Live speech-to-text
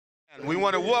We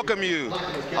want to welcome you,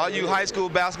 all you high school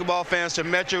basketball fans, to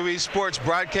MetroEast Sports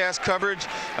broadcast coverage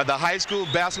of the high school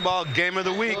basketball game of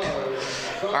the week.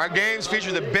 Our games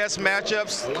feature the best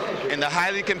matchups in the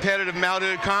highly competitive Mount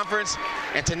Hood Conference,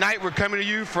 and tonight we're coming to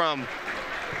you from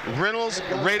Reynolds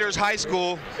High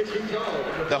School,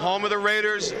 the home of the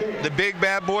Raiders, the big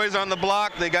bad boys on the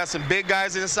block. They got some big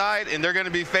guys inside, and they're going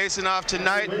to be facing off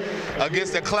tonight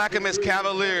against the Clackamas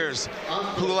Cavaliers,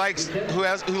 who likes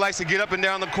to get up and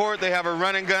down the court. They have a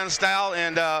run and gun style,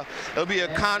 and it'll be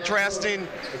a contrasting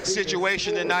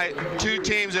situation tonight. Two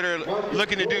teams that are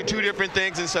looking to do two different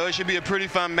things, and so it should be a pretty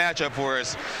fun matchup for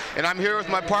us. And I'm here with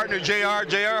my partner, JR.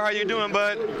 JR, how you doing,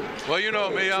 bud? Well, you know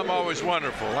me, I'm always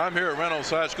wonderful. I'm here at Reynolds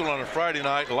High School on a Friday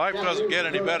night. Life doesn't get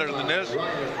any better than this.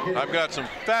 I've got some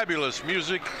fabulous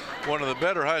music, one of the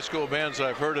better high school bands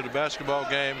I've heard at a basketball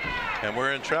game, and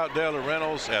we're in Troutdale at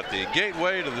Reynolds at the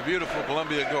gateway to the beautiful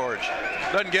Columbia Gorge.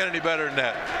 Doesn't get any better than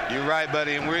that. You're right,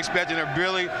 buddy, and we're expecting a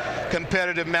really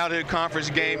competitive Mount Hood Conference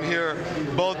game here.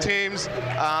 Both teams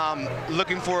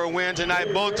looking for a win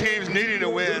tonight. Both teams needing a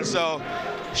win, so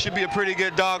should be a pretty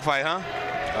good dogfight, huh?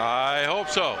 I hope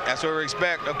so. That's what we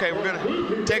expect. Okay, we're going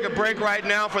to take a break right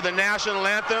now for the national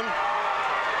anthem.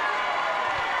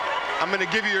 I'm going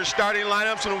to give you your starting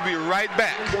lineups, and we'll be right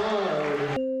back.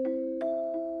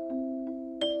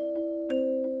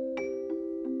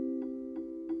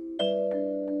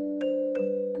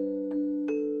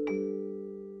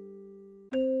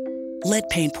 Lead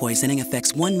paint poisoning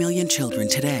affects 1 million children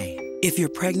today. If you're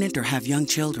pregnant or have young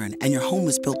children and your home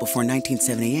was built before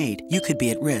 1978, you could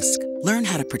be at risk. Learn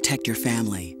how to protect your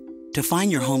family. To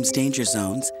find your home's danger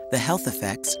zones, the health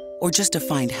effects, or just to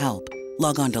find help,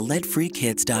 log on to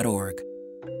leadfreekids.org.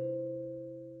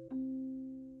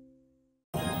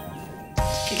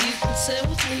 If you can say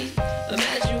with me,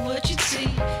 imagine what you'd see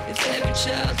if every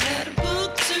child had a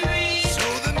book to read. So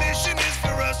the mission is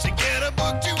for us to get a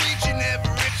book to each and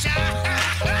every child.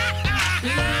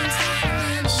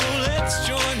 So let's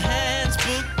join hands,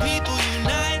 book people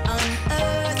unite,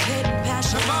 unearth hidden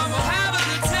passion. Come on, we'll have a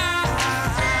good time.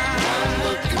 One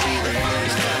book can be the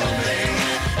first little thing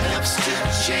that helps to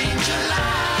change a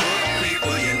life.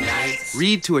 Book people unite.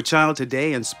 Read to a child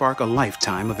today and spark a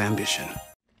lifetime of ambition.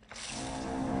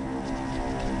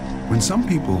 When some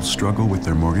people struggle with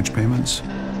their mortgage payments,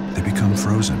 they become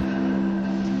frozen,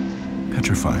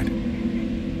 petrified.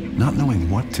 Not knowing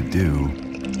what to do,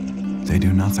 they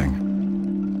do nothing.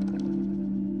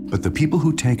 But the people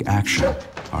who take action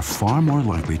are far more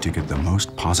likely to get the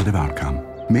most positive outcome.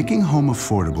 Making home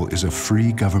affordable is a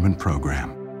free government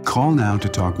program. Call now to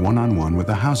talk one-on-one with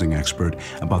a housing expert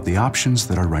about the options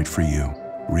that are right for you.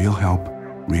 Real help,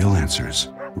 real answers,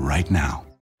 right now.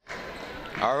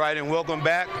 All right, and welcome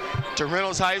back to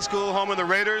Reynolds High School, home of the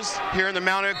Raiders, here in the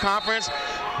Mount Hood Conference.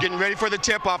 Getting ready for the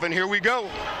tip-off, and here we go.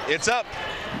 It's up.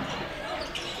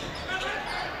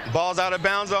 Ball's out of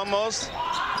bounds almost.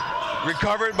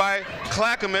 Recovered by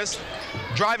Clackamas.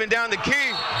 Driving down the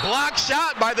key. Block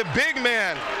shot by the big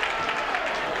man.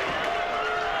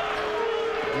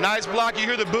 Nice block. You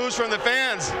hear the boos from the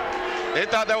fans. They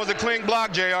thought that was a clean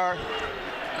block, JR.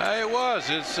 It was.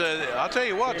 I'll tell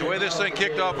you what, the way this thing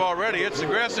kicked off already, it's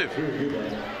aggressive.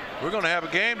 We're going to have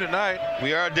a game tonight.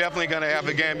 We are definitely going to have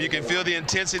a game. You can feel the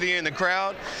intensity in the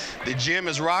crowd. The gym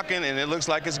is rocking, and it looks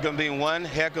like it's going to be one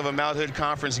heck of a Mount Hood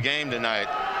Conference game tonight.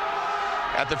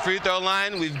 At the free throw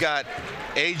line, we've got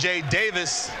A.J.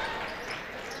 Davis.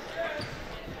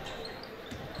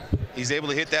 He's able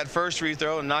to hit that first free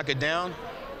throw and knock it down.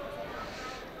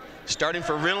 Starting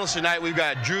for Reynolds tonight, we've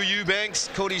got Drew Eubanks,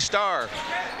 Cody Starr,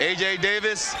 A.J.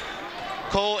 Davis,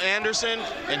 Cole Anderson,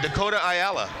 and Dakota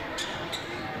Ayala.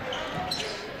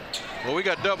 Well, we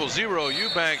got 00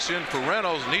 Eubanks in for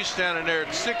Reynolds, and he's standing there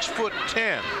at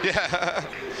 6'10". Yeah.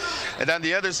 And on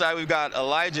the other side, we've got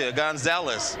Elijah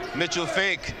Gonzalez, Mitchell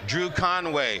Fink, Drew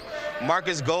Conway,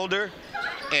 Marcus Golder,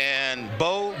 and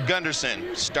Bo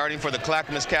Gunderson, starting for the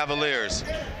Clackamas Cavaliers.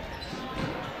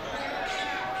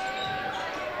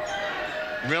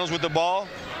 Reynolds with the ball,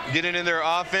 getting in their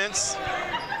offense.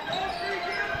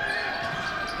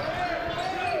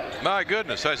 My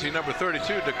goodness, I see number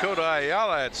 32, Dakota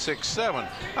Ayala at 6'7".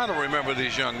 I don't remember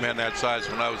these young men that size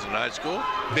when I was in high school.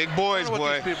 Big boys, I don't know boy.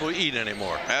 what these people eat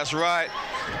anymore. That's right.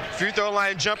 Free throw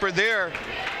line jumper there.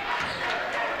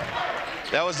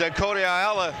 That was Dakota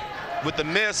Ayala with the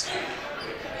miss.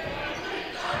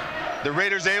 The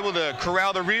Raiders able to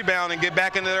corral the rebound and get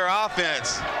back into their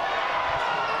offense.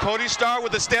 Cody Starr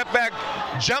with a step back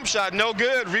jump shot, no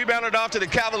good. Rebounded off to the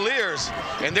Cavaliers,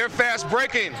 and they're fast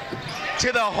breaking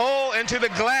to the hole and to the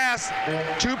glass.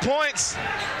 2 points.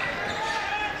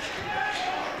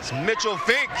 It's Mitchell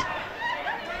Fink.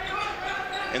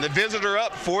 And the visitor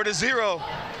up 4-0.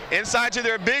 Inside to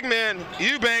their big man,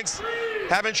 Eubanks,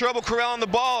 having trouble corralling the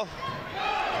ball.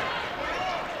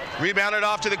 Rebounded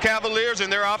off to the Cavaliers,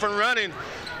 and they're off and running.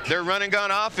 Their running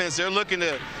gun offense, they're looking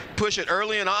to push it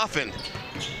early and often.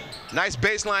 Nice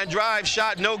baseline drive,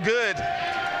 shot no good.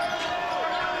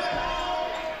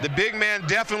 The big man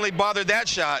definitely bothered that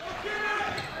shot.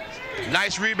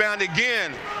 Nice rebound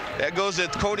again. That goes to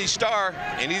Cody Starr,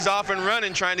 and he's off and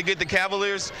running, trying to get the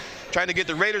Cavaliers, trying to get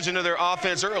the Raiders into their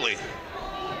offense early.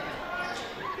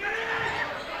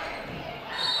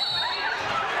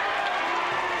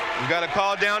 We got a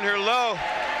call down here low.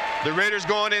 The Raiders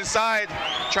going inside,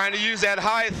 trying to use that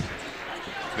height,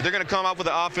 but they're going to come up with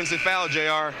an offensive foul,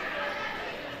 JR.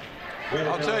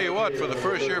 I'll tell you what, for the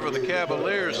first year for the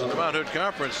Cavaliers in the Mount Hood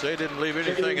Conference, they didn't leave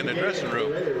anything in the dressing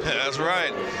room. That's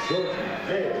right.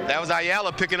 That was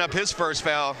Ayala picking up his first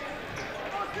foul.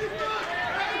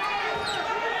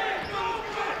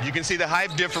 You can see the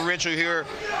height differential here.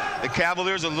 The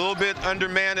Cavaliers a little bit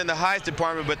undermanned in the height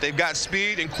department, but they've got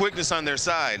speed and quickness on their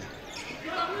side.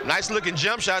 Nice looking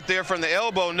jump shot there from the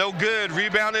elbow, no good.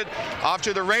 Rebounded off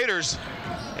to the Raiders,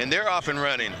 and they're off and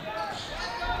running.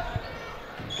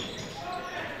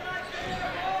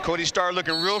 Cody Starr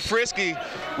looking real frisky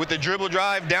with the dribble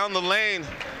drive down the lane.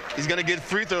 He's going to get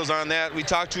free throws on that. We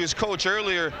talked to his coach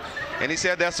earlier, and he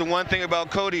said that's the one thing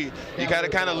about Cody. You got to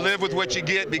kind of live with what you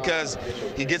get, because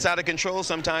he gets out of control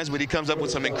sometimes, but he comes up with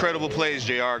some incredible plays,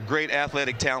 JR. Great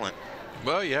athletic talent.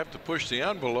 Well, you have to push the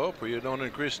envelope or you don't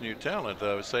increase in your talent.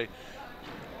 I would say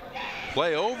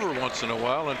play over once in a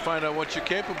while and find out what you're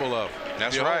capable of.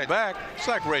 That's if you right. hold back, it's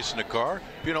like racing a car.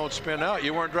 If you don't spin out,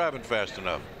 you weren't driving fast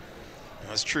enough.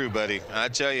 That's true, buddy. I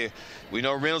tell you, we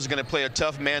know Reynolds is going to play a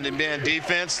tough man-to-man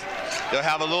defense. They'll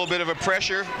have a little bit of a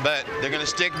pressure, but they're going to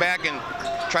stick back and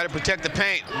try to protect the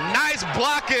paint. Nice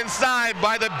block inside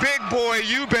by the big boy,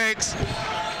 Eubanks.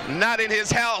 Not in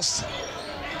his house.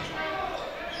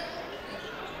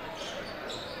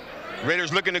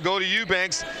 Raiders looking to go to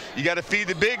Eubanks. You got to feed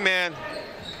the big man.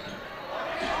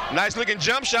 Nice looking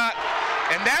jump shot,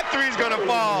 and that three's going to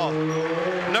fall.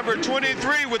 Number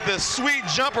 23 with the sweet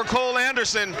jumper, Cole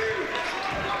Anderson.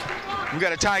 We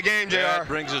got a tie game, JR. That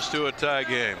brings us to a tie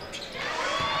game.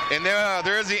 And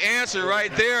there's the answer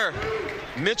right there.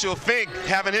 Mitchell Fink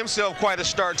having himself quite a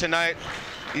start tonight.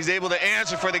 He's able to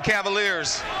answer for the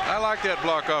Cavaliers. I like that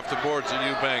block off the boards that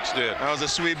Eubanks did. That was a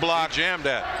sweet block. He jammed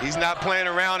that. He's not playing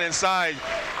around inside.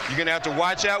 You're going to have to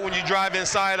watch out when you drive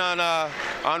inside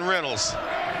on Reynolds.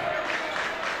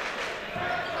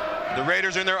 The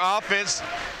Raiders in their offense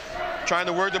trying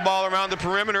to work the ball around the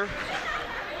perimeter.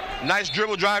 Nice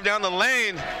dribble drive down the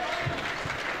lane.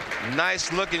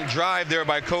 Nice looking drive there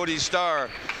by Cody Starr,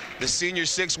 the senior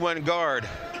 6'1" guard.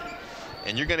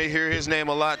 And you're going to hear his name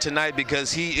a lot tonight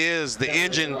because he is the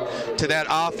engine to that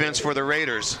offense for the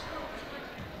Raiders.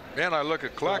 And I look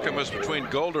at Clackamas between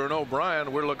Golder and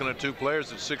O'Brien. We're looking at two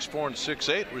players at 6'4" and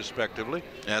 6'8" respectively.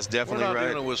 That's definitely right. We're not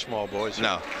dealing with small boys.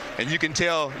 No, and you can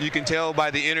tell by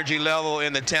the energy level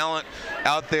and the talent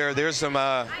out there. There's some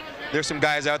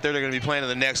guys out there that are going to be playing at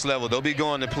the next level. They'll be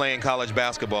going to play in college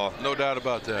basketball. No doubt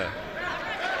about that.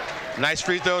 Nice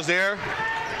free throws there.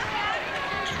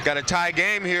 Got a tie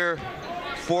game here.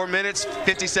 4 minutes,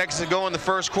 50 seconds to go in the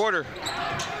first quarter.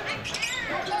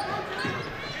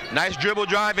 Nice dribble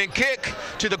drive and kick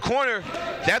to the corner.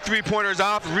 That three-pointer is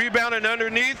off. Rebounded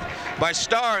underneath by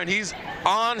Starr, and he's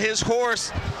on his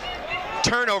horse.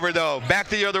 Turnover, though, back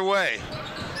the other way.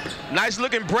 Nice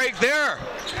looking break there.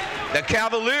 The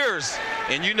Cavaliers,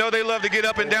 and you know they love to get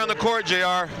up and down the court,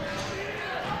 JR.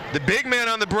 The big man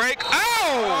on the break.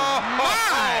 Oh,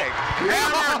 my!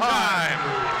 Hammer time.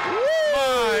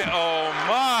 My, oh,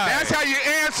 my. That's how you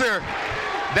answer.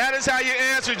 That is how you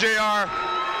answer, JR.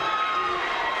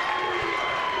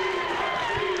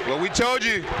 Well, we told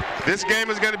you this game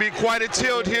is going to be quite a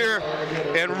tilt here.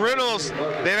 And Reynolds,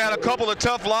 they've had a couple of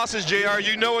tough losses, JR.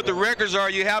 You know what the records are.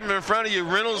 You have them in front of you.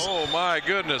 Reynolds. Oh, my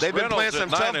goodness. They've been Reynolds playing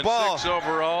some tough ball. 9-6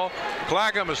 overall.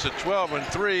 Clackamas at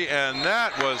 12-3, and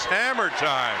that was hammer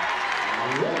time.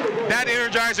 That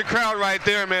energized the crowd right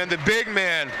there, man. The big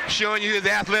man showing you his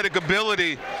athletic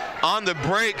ability on the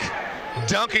break,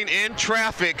 dunking in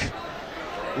traffic.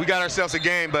 We got ourselves a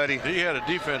game, buddy. He had a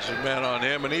defensive man on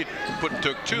him, and he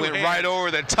took two Went hands right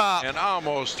over the top. and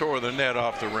almost tore the net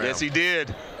off the rim. Yes, he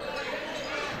did.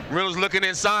 Reynolds looking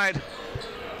inside,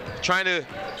 trying to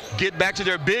get back to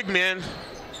their big men.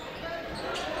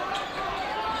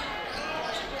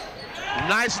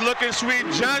 Nice looking sweet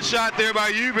jump shot there by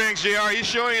Eubanks, JR. He's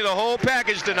showing you the whole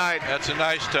package tonight. That's a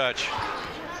nice touch.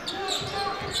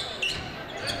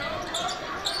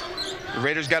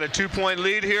 Raiders got a 2-point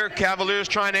lead here. Cavaliers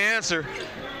trying to answer.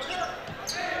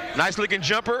 Nice looking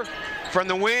jumper from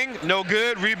the wing. No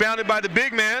good. Rebounded by the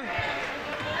big man.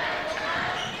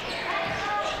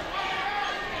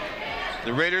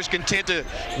 The Raiders content to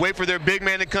wait for their big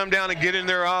man to come down and get in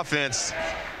their offense.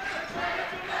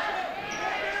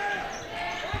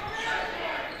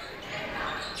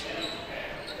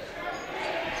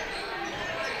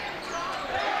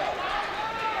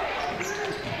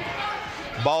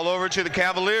 Ball over to the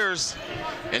Cavaliers,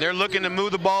 and they're looking to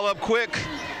move the ball up quick.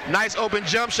 Nice open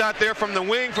jump shot there from the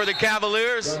wing for the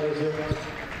Cavaliers.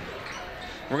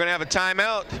 We're going to have a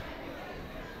timeout.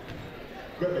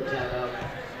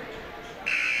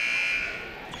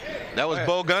 That was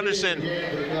Bo Gunderson,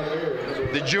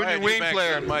 the junior wing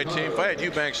player. On my team. If I had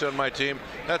Eubanks on my team,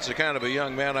 that's the kind of a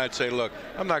young man I'd say, look,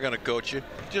 I'm not going to coach you.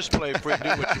 Just play free, do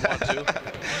what you want to.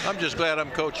 I'm just glad I'm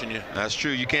coaching you. That's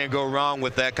true. You can't go wrong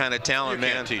with that kind of talent, man.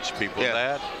 You can't teach people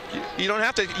that. You don't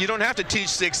have to teach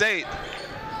 6'8".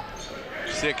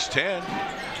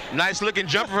 6'10". Nice looking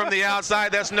jumper from the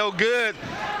outside. That's no good.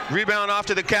 Rebound off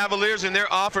to the Cavaliers, and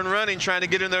they're off and running, trying to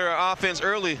get in their offense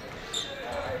early.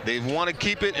 They want to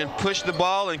keep it and push the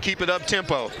ball and keep it up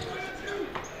tempo.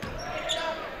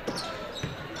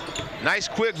 Nice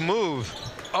quick move.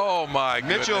 Oh my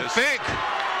goodness. Mitchell Fink.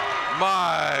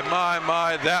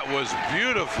 My, that was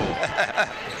beautiful.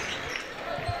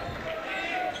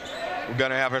 We're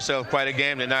going to have ourselves quite a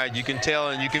game tonight. You can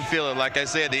tell and you can feel it. Like I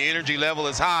said, the energy level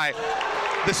is high.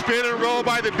 The spin and roll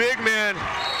by the big man,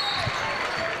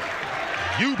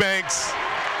 Eubanks.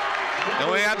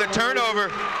 And we have the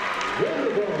turnover.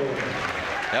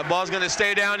 That ball's going to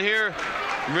stay down here.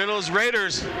 Reynolds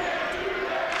Raiders.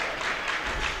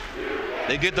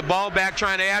 They get the ball back,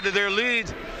 trying to add to their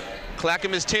lead.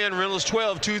 Clackamas 10, Reynolds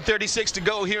 12, 2:36 to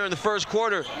go here in the first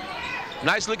quarter.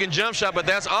 Nice looking jump shot, but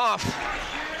that's off.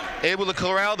 Able to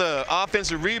corral the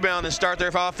offensive rebound and start their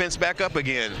offense back up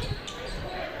again.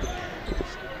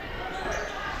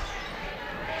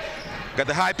 Got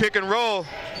the high pick and roll.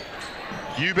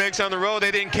 Eubanks on the roll.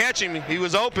 They didn't catch him. He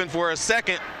was open for a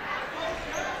second.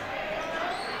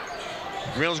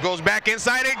 Reynolds goes back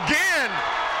inside again.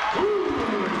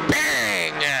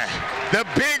 Bang! The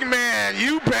big man,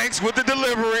 Eubanks, with the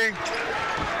delivery.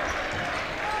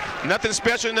 Nothing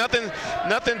special, nothing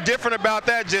different about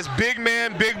that. Just big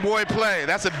man, big boy play.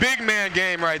 That's a big man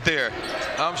game right there.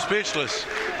 I'm speechless.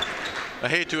 I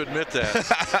hate to admit that.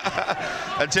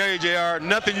 I tell you, JR,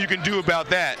 nothing you can do about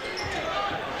that.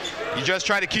 You just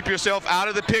try to keep yourself out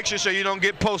of the picture so you don't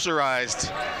get posterized.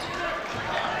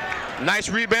 Nice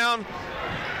rebound.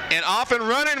 And off and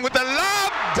running with the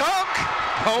lob dunk.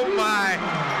 Oh my,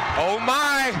 oh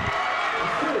my.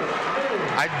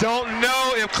 I don't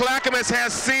know if Clackamas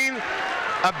has seen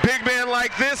a big man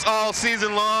like this all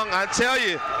season long. I tell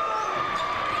you,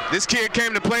 this kid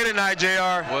came to play tonight,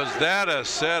 JR. Was that a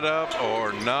setup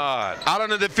or not? Out on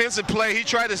the defensive play, he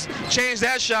tried to change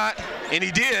that shot, and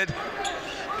he did.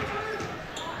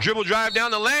 Dribble drive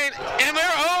down the lane, and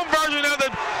their own version of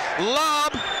the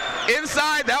lob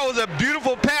inside. That was a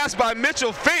beautiful pass by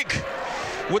Mitchell Fink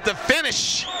with the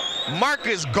finish.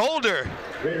 Marcus Golder.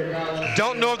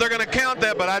 Don't know if they're going to count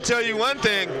that, but I tell you one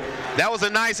thing, that was a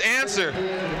nice answer.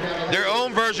 Their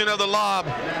own version of the lob.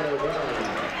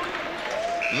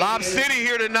 Lob City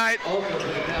here tonight.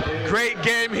 Great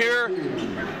game here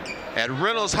at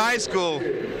Reynolds High School.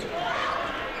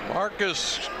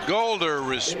 Marcus Golder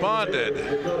responded.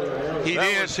 He that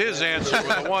did. Was his answer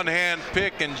with a one-hand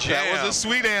pick and jam. That was a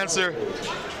sweet answer.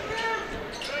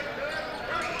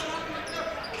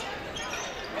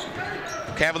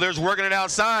 Cavaliers working it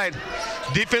outside.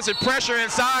 Defensive pressure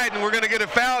inside, and we're going to get a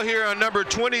foul here on number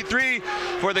 23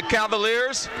 for the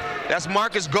Cavaliers. That's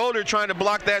Marcus Golder trying to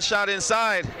block that shot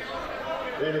inside.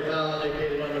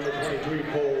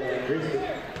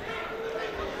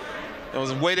 That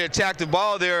was a way to attack the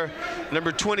ball there.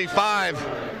 Number 25.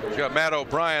 He's got Matt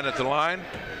O'Brien at the line.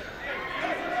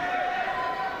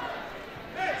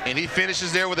 And he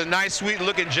finishes there with a nice,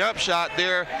 sweet-looking jump shot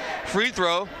there. Free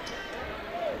throw.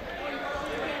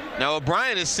 Now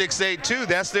O'Brien is 6'8" too.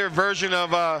 That's their version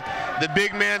of the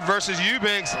big man versus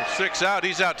Eubanks. 6 out.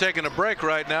 He's out taking a break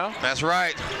right now. That's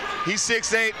right. He's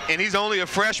 6'8", and he's only a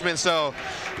freshman, so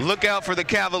look out for the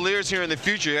Cavaliers here in the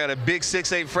future. You had a big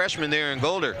 6'8" freshman there in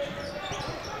Golder.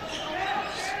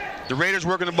 The Raiders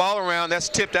working the ball around. That's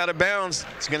tipped out of bounds.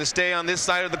 It's going to stay on this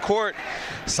side of the court.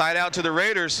 Side out to the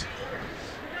Raiders.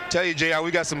 Tell you, JR, we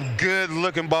got some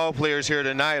good-looking ball players here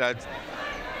tonight. I'm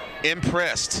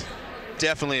impressed.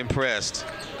 Definitely impressed.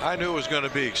 I knew it was going to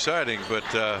be exciting, but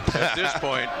at this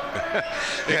point,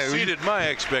 exceeded my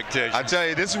expectations. I tell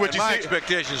you, this is what my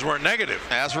expectations weren't negative.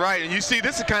 That's right. And you see,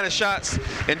 this is the kind of shots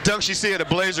and dunks you see at a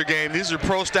Blazer game. These are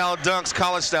pro-style dunks,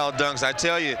 college-style dunks. I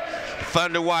tell you,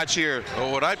 fun to watch here.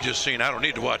 Well, what I've just seen, I don't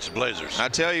need to watch the Blazers. I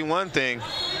tell you one thing,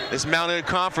 this Mountain Hood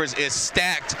Conference is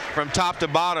stacked from top to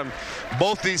bottom.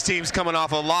 Both these teams coming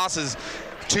off of losses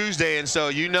Tuesday, and so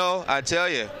I tell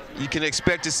you, you can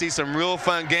expect to see some real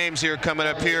fun games here coming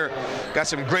up here. Got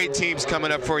some great teams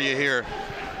coming up for you here.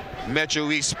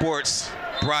 MetroEast Sports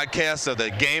broadcast of the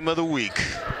game of the week.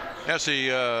 Yes,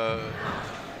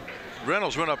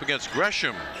 Reynolds went up against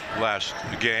Gresham last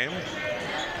game.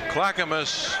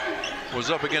 Clackamas was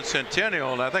up against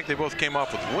Centennial, and I think they both came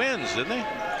off with wins, didn't they?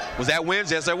 Was that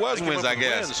wins? Yes, there was wins, I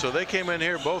guess. Wins, so they came in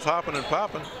here both hopping and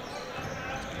popping.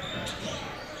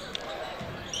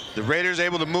 The Raiders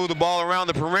able to move the ball around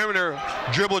the perimeter,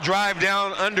 dribble drive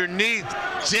down underneath,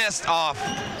 just off.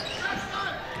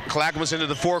 Clackamas into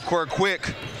the forecourt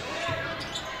quick,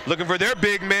 looking for their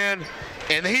big man,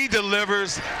 and he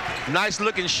delivers. Nice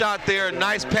looking shot there,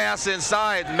 nice pass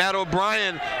inside. Matt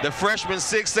O'Brien, the freshman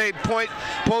 6'8" point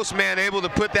post man, able to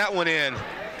put that one in.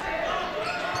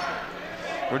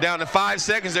 We're down to 5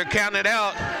 seconds, they're counting it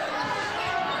out.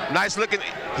 Nice looking,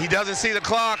 he doesn't see the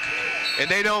clock, and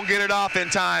they don't get it off in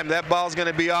time. That ball's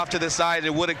gonna be off to the side.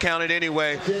 It would have counted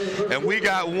anyway. And we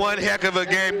got one heck of a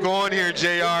game going here,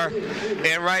 JR.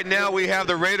 And right now we have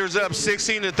the Raiders up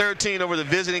 16-13 over the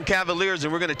visiting Cavaliers,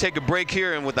 and we're gonna take a break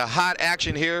here, and with the hot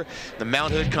action here, the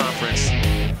Mount Hood Conference.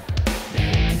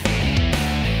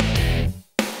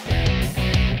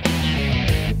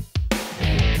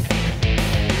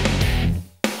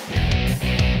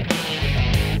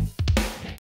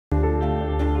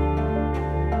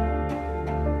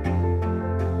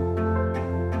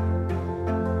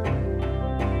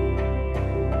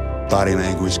 Body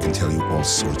language can tell you all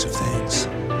sorts of things.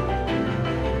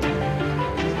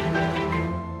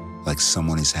 Like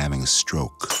someone is having a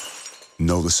stroke.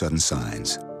 Know the sudden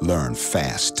signs. Learn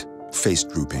fast. Face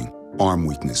drooping, arm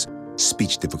weakness,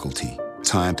 speech difficulty.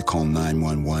 Time to call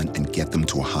 911 and get them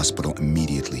to a hospital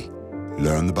immediately.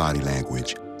 Learn the body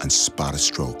language and spot a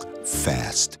stroke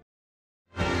fast.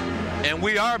 And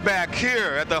we are back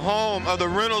here at the home of the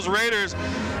Reynolds Raiders,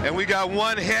 and we got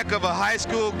one heck of a high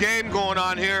school game going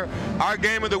on here. Our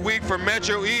game of the week for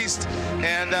MetroEast,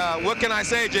 and what can I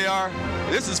say, JR?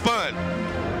 This is fun.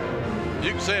 You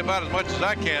can say about as much as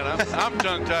I can. I'm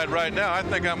tongue-tied right now. I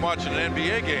think I'm watching an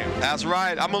NBA game. That's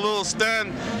right. I'm a little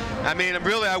stunned. I mean,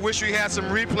 really, I wish we had some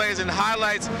replays and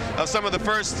highlights of some of the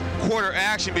first quarter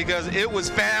action, because it was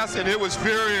fast and it was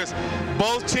furious.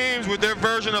 Both teams with their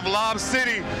version of Lob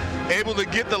City able to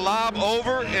get the lob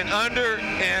over and under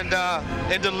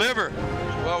and deliver.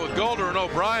 Well, with Golder and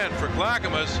O'Brien for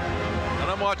Clackamas, and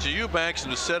I'm watching Eubanks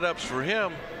and the setups for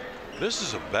him, this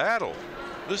is a battle.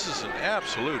 This is an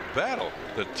absolute battle.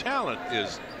 The talent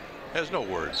has no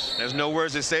words. There's no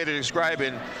words to say to describe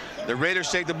it. The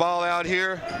Raiders take the ball out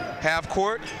here, half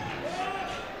court.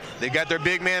 They got their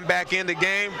big man back in the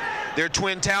game. Their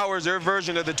Twin Towers, their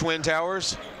version of the Twin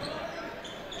Towers.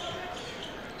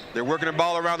 They're working the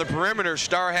ball around the perimeter.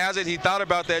 Starr has it. He thought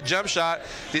about that jump shot,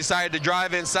 decided to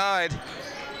drive inside,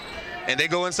 and they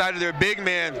go inside of their big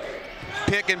man.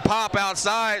 Pick and pop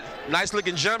outside. Nice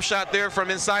looking jump shot there from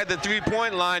inside the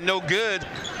three-point line. No good.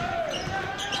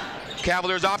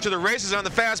 Cavaliers off to the races on the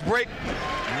fast break.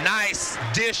 Nice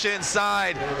dish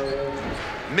inside.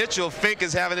 Mitchell Fink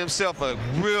is having himself a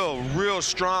real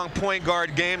strong point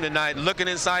guard game tonight, looking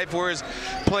inside for his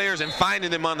players and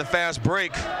finding them on the fast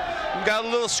break. We got a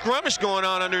little scrummish going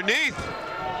on underneath.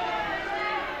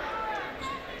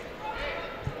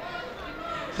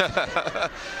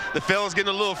 The fella's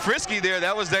getting a little frisky there.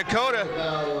 That was Dakota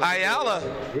Ayala.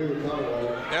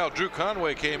 Now Drew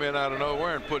Conway came in out of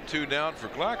nowhere and put 2 down for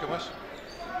Clackamas.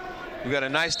 We got a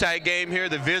nice tight game here.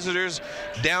 The visitors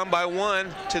down by 1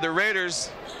 to the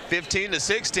Raiders,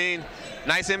 15-16.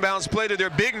 Nice inbounds play to their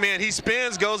big man. He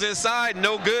spins, goes inside,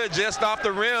 no good, just off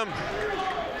the rim.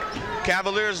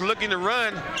 Cavaliers looking to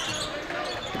run.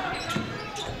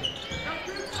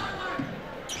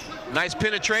 Nice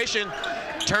penetration.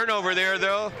 Turnover there,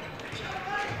 though.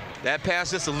 That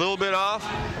pass just a little bit off.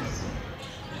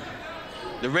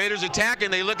 The Raiders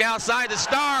attacking. They look outside the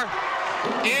Star.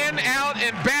 In, out,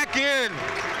 and back in.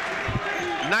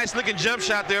 Nice looking jump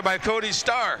shot there by Cody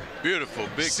Starr. Beautiful,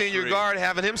 big senior three. guard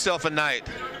having himself a night.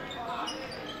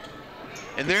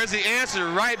 And there's the answer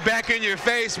right back in your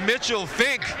face. Mitchell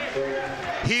Fink.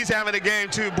 He's having a game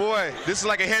too. Boy, this is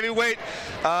like a heavyweight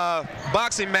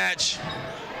boxing match.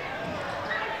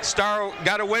 Starr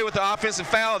got away with the offensive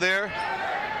foul there.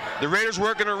 The Raiders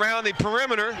working around the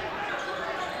perimeter,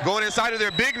 going inside of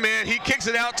their big man. He kicks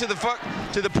it out to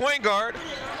the point guard.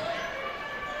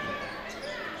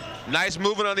 Nice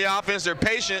movement on the offense. They're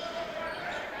patient.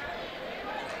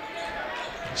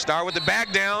 Start with the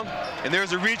back down, and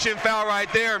there's a reach-in foul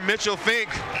right there. Mitchell Fink.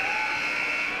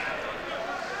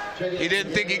 He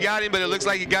didn't think he got him, but it looks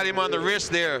like he got him on the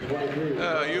wrist there.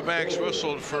 Eubanks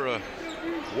whistled for a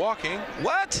walking.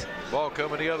 What? Ball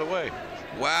coming the other way.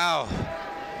 Wow.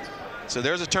 So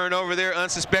there's a turnover there,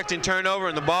 unsuspecting turnover,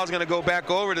 and the ball's going to go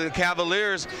back over to the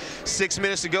Cavaliers. 6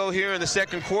 minutes to go here in the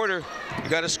second quarter. You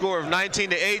got a score of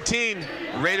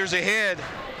 19-18. Raiders ahead.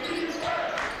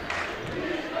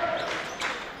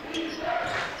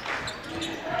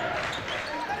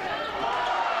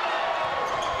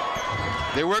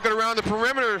 They're working around the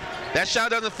perimeter. That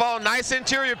shot doesn't fall. Nice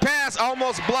interior pass.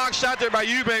 Almost blocked shot there by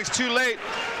Eubanks. Too late.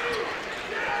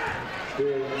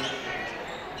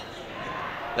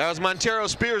 That was Montero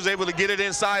Spears able to get it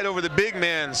inside over the big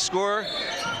man. Score.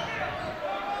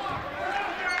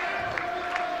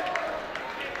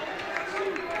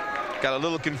 Got a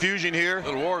little confusion here. A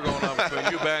little war going on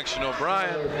between Eubanks and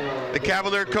O'Brien. The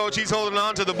Cavalier coach, he's holding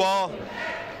on to the ball,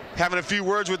 having a few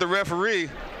words with the referee.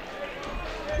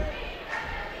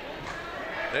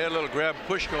 They had a little grab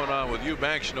push going on with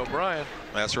Eubanks and O'Brien.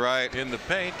 That's right. In the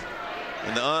paint.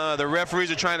 And the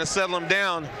referees are trying to settle them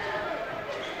down.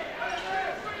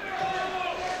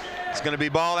 It's going to be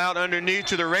ball out underneath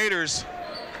to the Raiders.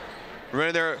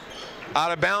 Running their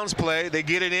out of bounds play. They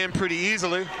get it in pretty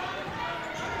easily.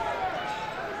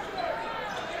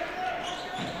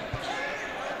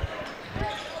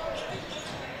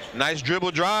 Nice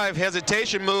dribble drive,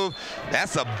 hesitation move.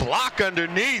 That's a block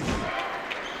underneath.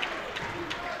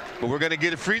 But we're going to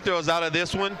get free throws out of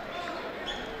this one.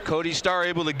 Cody Starr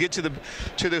able to get to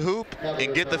the hoop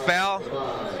and get the foul.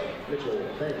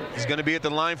 He's going to be at the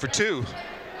line for 2.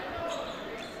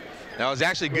 That was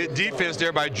actually good defense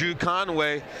there by Drew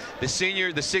Conway, the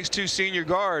 6'2" senior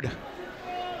guard.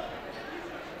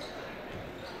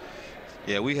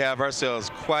 Yeah, we have ourselves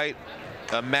quite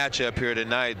a matchup here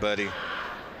tonight, buddy.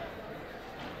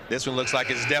 This one looks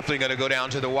like it's definitely going to go down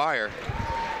to the wire.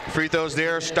 Free throws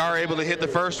there. Starr able to hit the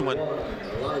first one.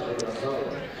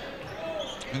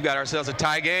 We've got ourselves a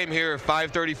tie game here.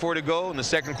 5:34 to go in the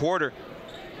second quarter.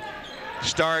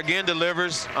 Starr again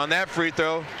delivers on that free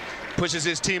throw. Pushes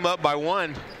his team up by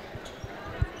 1.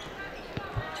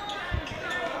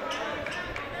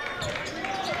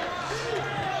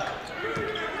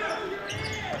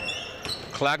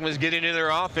 Clackamas getting into their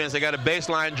offense. They got a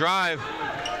baseline drive.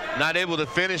 Not able to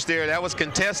finish there. That was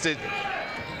contested.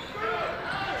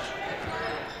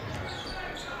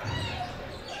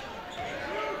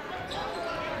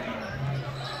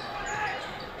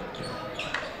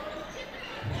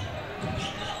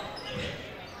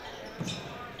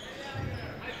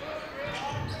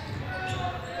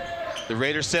 The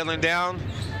Raiders settling down,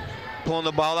 pulling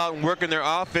the ball out and working their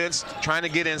offense, trying to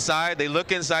get inside. They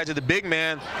look inside to the big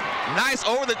man. Nice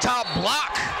over-the-top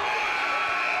block.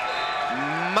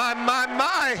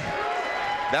 My.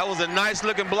 That was a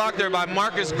nice-looking block there by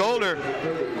Marcus Golder.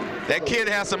 That kid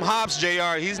has some hops,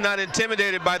 JR. He's not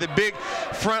intimidated by the big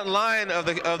front line of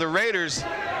the Raiders.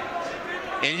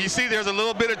 And you see there's a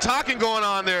little bit of talking going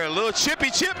on there, a little chippy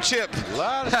chip. A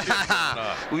lot of chips going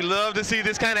on. We love to see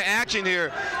this kind of action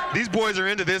here. These boys are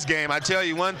into this game. I tell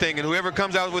you one thing, and whoever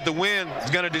comes out with the win is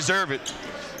going to deserve it.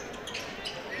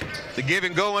 The give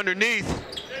and go underneath.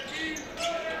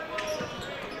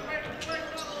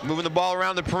 Moving the ball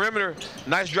around the perimeter.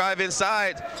 Nice drive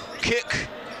inside. Kick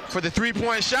for the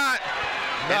three-point shot.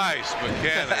 Nice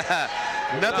mechanic.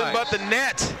 Nothing but the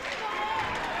net.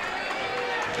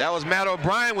 That was Matt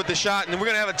O'Brien with the shot, and we're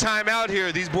going to have a timeout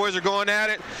here. These boys are going at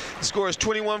it. The score is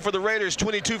 21 for the Raiders,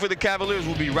 22 for the Cavaliers.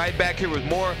 We'll be right back here with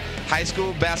more high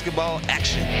school basketball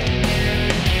action.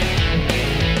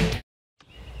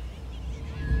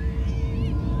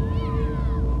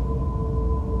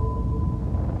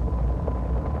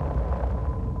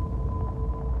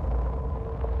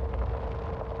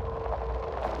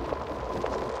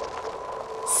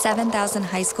 $7,000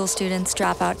 high school students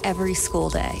drop out every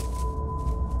school day.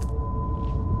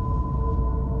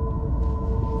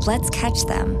 Let's catch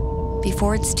them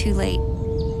before it's too late.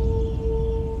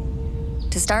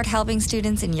 To start helping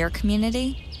students in your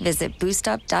community, visit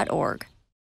boostup.org.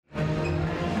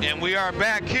 And we are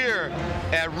back here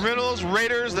at Reynolds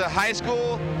Raiders, the high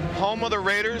school home of the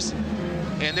Raiders.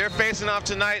 And they're facing off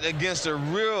tonight against a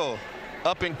real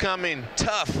up-and-coming,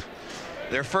 tough.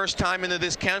 Their first time into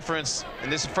this conference,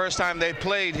 and this is the first time they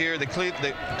played here, the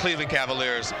Cleveland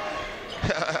Cavaliers.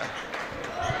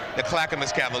 The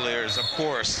Clackamas Cavaliers, of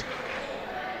course.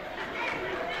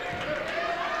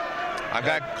 I've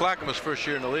got Clackamas first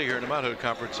year in the league here in the Mount Hood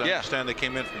Conference. I understand they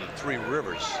came in from the Three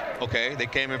Rivers. Okay, they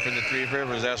came in from the Three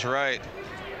Rivers, that's right.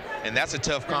 And that's a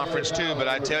tough conference too, but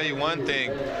I tell you one thing,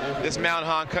 this Mount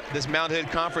Hood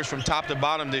Conference from top to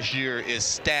bottom this year is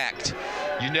stacked.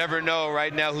 You never know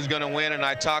right now who's going to win, and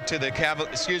I talked to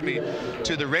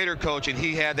the Raider coach, and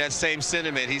he had that same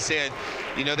sentiment. He said,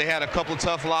 you know, they had a couple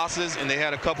tough losses and they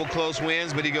had a couple close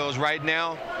wins, but he goes, right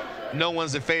now, no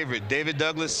one's the favorite. David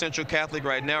Douglas, Central Catholic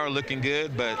right now are looking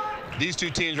good, but these two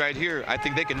teams right here, I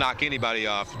think they can knock anybody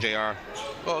off, JR.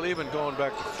 Well, even going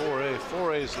back to 4A,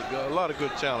 4A's a lot of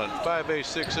good talent. 5A,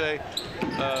 6A,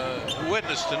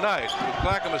 witness tonight with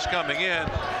Clackamas coming in.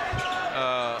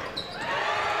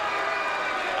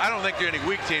 I don't think there are any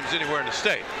weak teams anywhere in the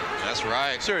state. That's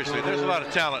right. Seriously, there's a lot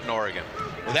of talent in Oregon.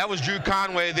 Well, that was Drew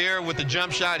Conway there with the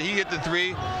jump shot. He hit the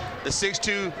three. The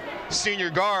 6'2" senior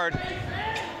guard.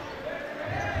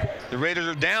 The Raiders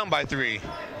are down by 3.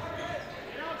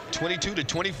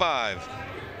 22-25.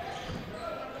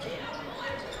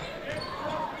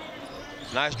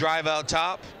 Nice drive out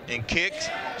top and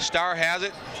kicked. Starr has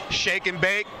it. Shake and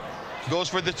bake. Goes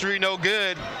for the 3, no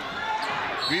good.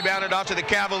 Rebounded off to the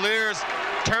Cavaliers.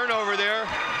 Turnover there.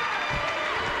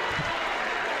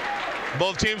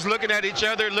 Both teams looking at each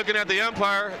other, looking at the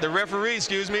umpire, the referee,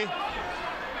 excuse me.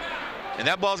 And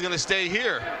that ball's going to stay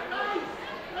here.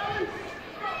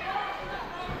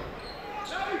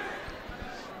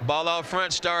 Ball out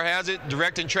front, Starr has it,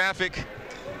 directing traffic.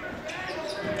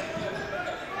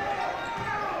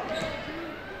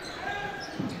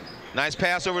 Nice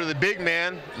pass over to the big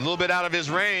man, a little bit out of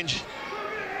his range.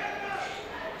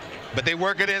 But they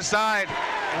work it inside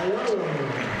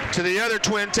to the other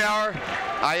twin tower.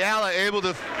 Ayala able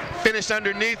to finish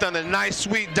underneath on the nice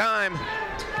sweet dime.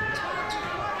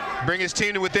 Bring his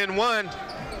team to within 1.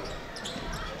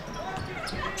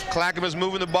 Clackamas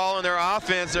moving the ball in their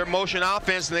offense, their motion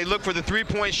offense, and they look for the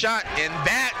 3-point shot, and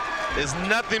that is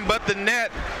nothing but the net.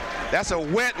 That's a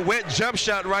wet jump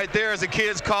shot right there, as the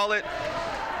kids call it.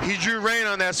 He drew rain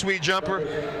on that sweet jumper.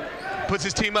 Puts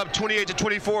his team up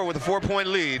 28-24 with a 4-point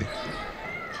lead.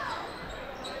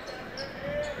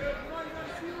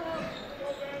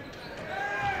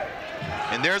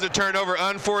 And there's a turnover,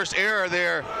 unforced error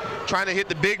there, trying to hit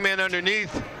the big man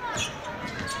underneath.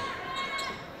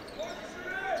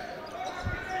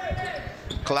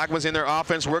 Clackamas in their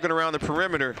offense working around the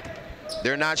perimeter.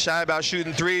 They're not shy about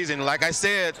shooting threes, and like I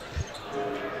said,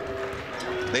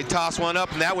 they toss one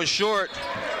up, and that was short.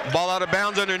 Ball out of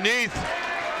bounds underneath,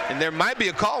 and there might be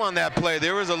a call on that play.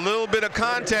 There was a little bit of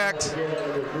contact,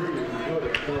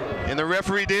 and the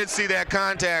referee did see that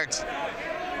contact.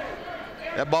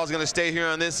 That ball's going to stay here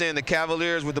on this end. The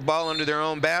Cavaliers with the ball under their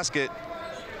own basket,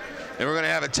 and we're going to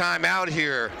have a timeout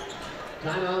here.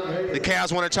 The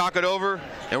Cavs want to talk it over,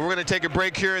 and we're going to take a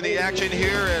break here in the action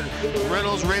here at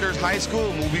Reynolds High School,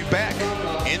 and we'll be back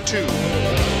in 2.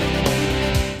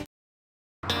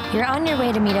 You're on your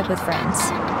way to meet up with friends,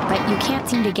 but you can't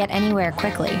seem to get anywhere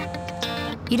quickly.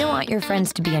 You don't want your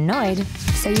friends to be annoyed,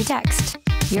 so you text.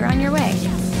 You're on your way.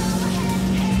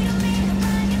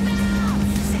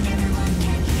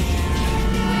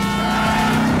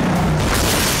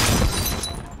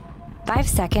 Five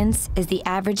seconds is the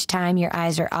average time your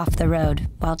eyes are off the road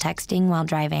while texting while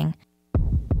driving.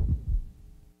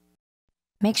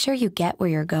 Make sure you get where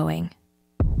you're going.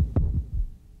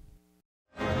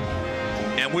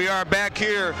 And we are back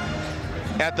here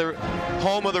at the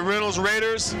home of the Reynolds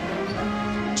Raiders.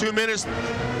 2 minutes,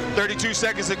 32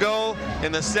 seconds to go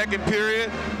in the second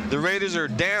period. The Raiders are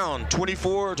down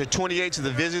 24-28 to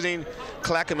the visiting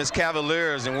Clackamas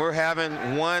Cavaliers, and we're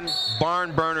having one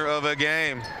barn burner of a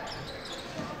game.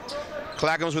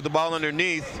 Clackamas with the ball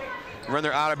underneath, run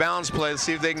their out of bounds play. Let's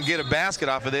see if they can get a basket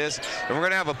off of this. And we're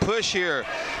going to have a push here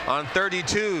on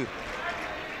 32.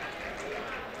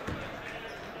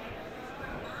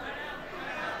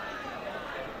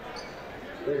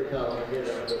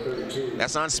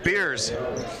 That's on Spears.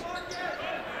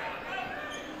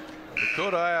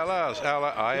 Dakota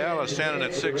Ayala standing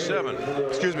at 6'7".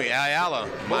 Excuse me, Ayala.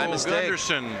 My mistake.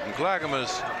 Gunderson and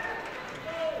Clackamas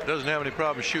doesn't have any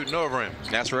problem shooting over him.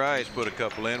 That's right. He's put a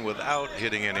couple in without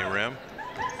hitting any rim.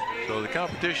 So the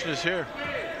competition is here.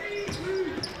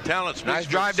 Talent's nice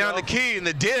drive down the key and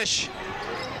the dish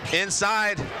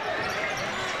inside.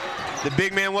 The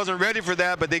big man wasn't ready for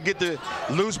that, but they get the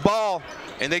loose ball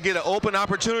and they get an open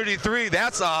opportunity 3.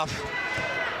 That's off.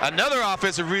 Another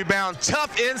offensive rebound.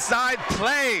 Tough inside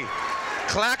play.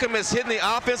 Clackamas hitting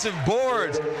the offensive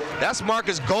boards. That's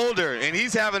Marcus Golder, and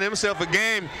he's having himself a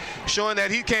game showing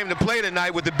that he came to play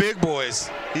tonight with the big boys.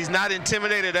 He's not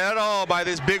intimidated at all by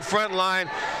this big front line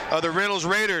of the Reynolds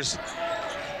Raiders.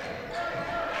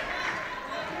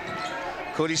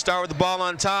 Cody Starr with the ball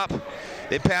on top.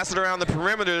 They pass it around the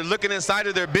perimeter. They're looking inside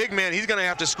of their big man. He's going to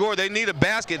have to score. They need a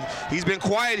basket. He's been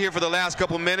quiet here for the last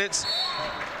couple minutes.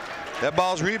 That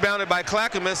ball's rebounded by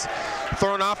Clackamas,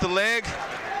 thrown off the leg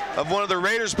of one of the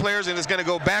Raiders players, and it's going to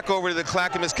go back over to the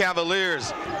Clackamas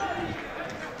Cavaliers.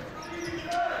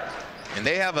 And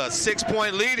they have a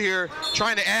 6-point lead here,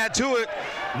 trying to add to it.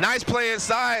 Nice play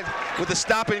inside with the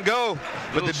stop and go.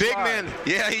 But the big man,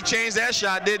 yeah, he changed that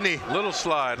shot, didn't he? Little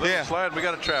slide, slide. We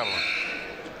got a traveler.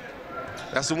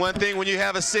 That's the one thing when you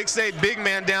have a 6'8" big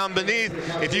man down beneath.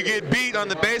 If you get beat on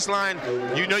the baseline,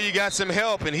 you know you got some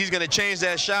help, and he's going to change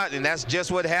that shot, and that's just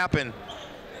what happened.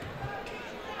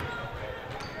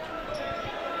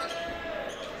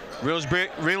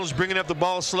 Reynolds bringing up the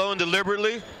ball slow and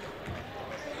deliberately.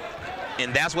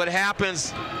 And that's what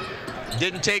happens.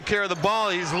 Didn't take care of the ball.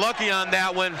 He's lucky on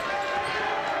that one.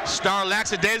 Starr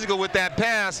lackadaisical with that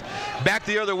pass. Back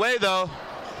the other way, though.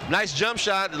 Nice jump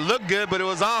shot. It looked good, but it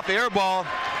was off. Air ball.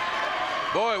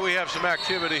 Boy, we have some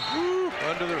activity. Woo,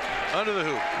 under the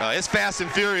hoop. It's fast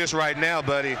and furious right now,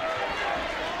 buddy.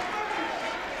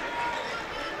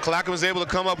 Clackamas was able to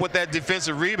come up with that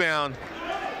defensive rebound.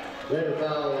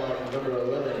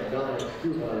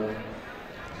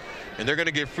 And they're going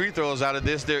to get free throws out of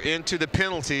this. They're into the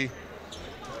penalty.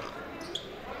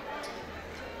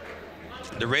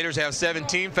 The Raiders have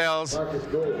 17 fouls.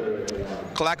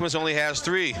 Clackamas only has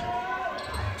 3.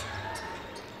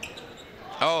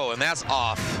 Oh, and that's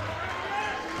off.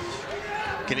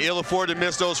 Can ill afford to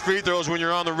miss those free throws when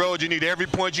you're on the road. You need every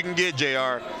point you can get,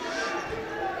 JR.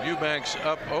 Eubanks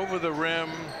up over the rim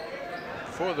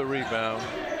for the rebound.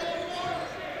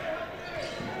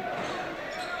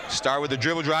 Starr with the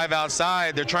dribble drive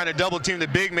outside. They're trying to double team the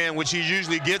big man, which he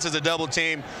usually gets as a double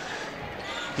team.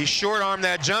 He short armed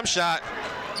that jump shot.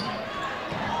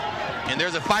 And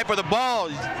there's a fight for the ball.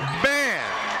 Man,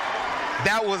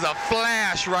 that was a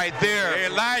flash right there.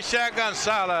 Elijah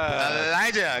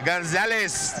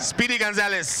Gonzalez, Speedy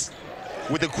Gonzalez,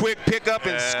 with a quick pickup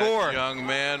and score. Young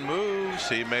man moves.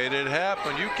 He made it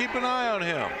happen. You keep an eye on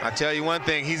him. I tell you one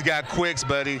thing, he's got quicks,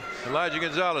 buddy. Elijah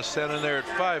Gonzalez standing there at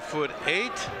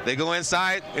 5'8". They go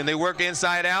inside and they work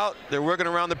inside out. They're working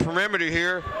around the perimeter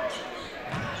here.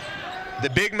 The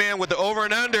big man with the over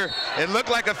and under. It looked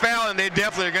like a foul, and they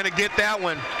definitely are going to get that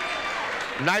one.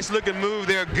 Nice looking move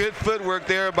there. Good footwork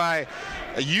there by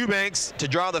Eubanks to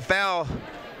draw the foul.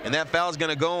 And that foul is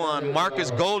going to go on Marcus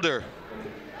Golder.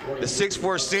 The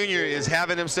 6'4" senior is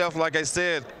having himself, like I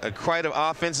said, quite an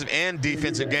offensive and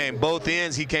defensive game. Both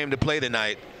ends he came to play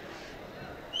tonight.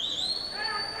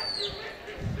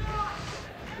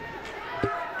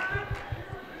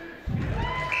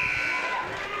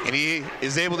 And he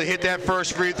is able to hit that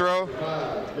first free throw.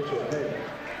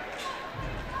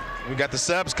 We got the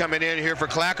subs coming in here for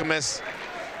Clackamas.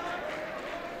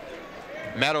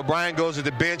 Matt O'Brien goes to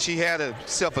the bench. He had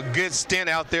himself a good stint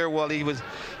out there while he was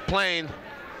playing.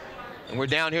 And we're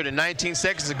down here to 19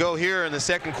 seconds to go here in the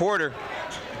second quarter.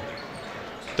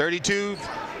 32,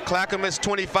 Clackamas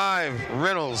 25,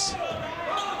 Reynolds.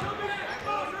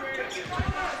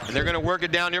 And they're going to work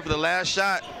it down here for the last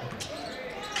shot.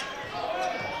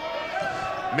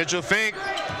 Mitchell Fink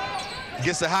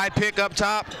gets the high pick up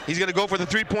top. He's going to go for the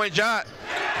three-point shot.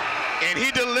 And he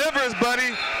delivers,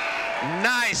 buddy.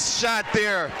 Nice shot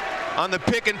there on the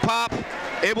pick and pop.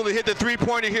 Able to hit the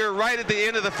three-pointer here right at the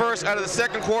end of the first, out of the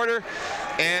second quarter,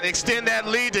 and extend that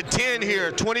lead to 10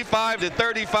 here,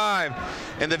 25-35.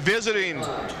 And the visiting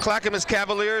Clackamas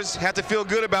Cavaliers have to feel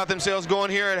good about themselves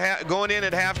going in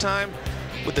at halftime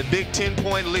with a big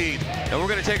 10-point lead. And we're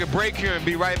going to take a break here and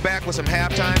be right back with some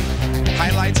halftime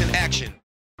highlights and action.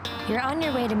 You're on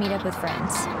your way to meet up with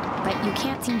friends, but you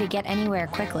can't seem to get anywhere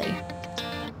quickly.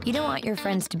 You don't want your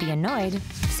friends to be annoyed,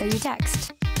 so you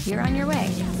text. You're on your way.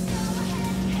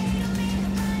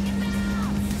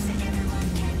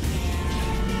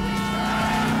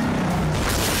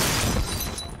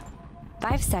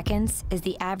 Five seconds is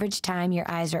the average time your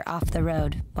eyes are off the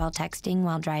road while texting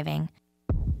while driving.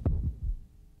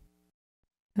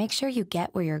 Make sure you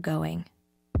get where you're going.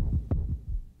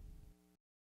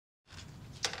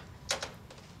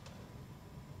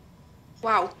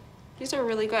 Wow, these are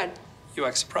really good. You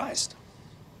act surprised.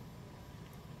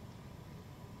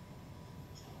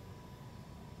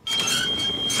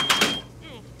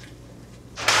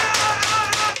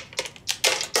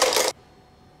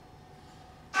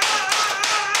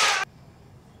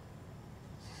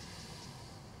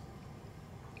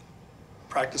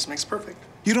 Practice makes perfect.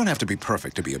 You don't have to be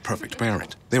perfect to be a perfect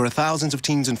parent. There are thousands of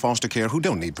teens in foster care who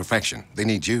don't need perfection. They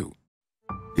need you.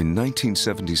 In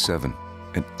 1977,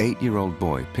 an 8-year-old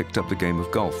boy picked up the game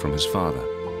of golf from his father.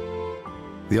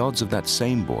 The odds of that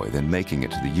same boy then making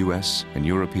it to the US and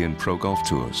European Pro Golf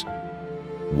Tours,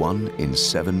 1 in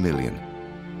 7 million.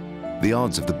 The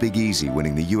odds of the Big Easy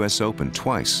winning the US Open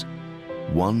twice,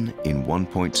 1 in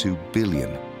 1.2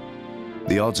 billion.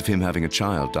 The odds of him having a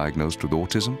child diagnosed with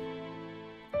autism,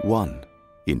 1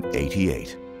 in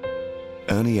 88.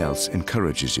 Ernie Els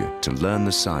encourages you to learn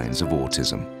the signs of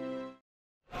autism.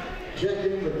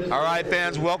 All right,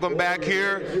 fans, welcome back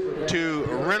here to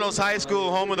Reynolds High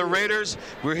School, home of the Raiders.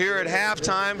 We're here at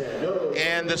halftime,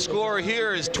 and the score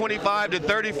here is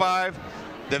 25-35.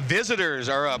 The visitors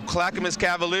are up. Clackamas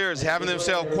Cavaliers having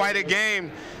themselves quite a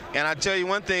game. And I tell you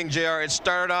one thing, JR, it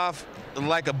started off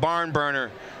like a barn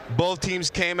burner. Both teams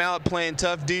came out playing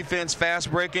tough defense, fast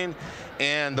breaking,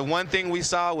 and the one thing we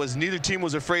saw was neither team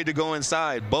was afraid to go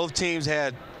inside. Both teams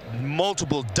had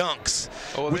multiple dunks,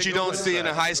 which you don't see in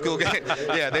a high school game.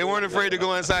 Yeah, they weren't afraid to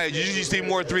go inside. You usually see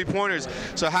more three-pointers.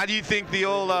 So how do you think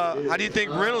how do you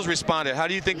think Reynolds responded? How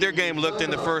do you think their game looked in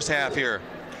the first half here?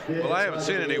 Well, I haven't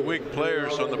seen any weak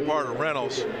players on the part of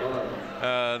Reynolds.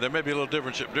 There may be a little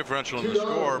differential in the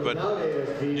score, but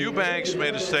Eubanks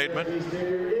made a statement.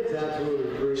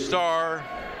 Starr,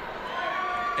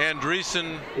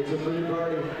 Andreessen,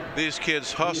 these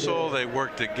kids hustle, they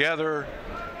work together.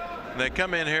 They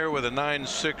come in here with a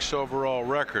 9-6 overall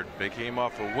record. They came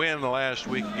off a win last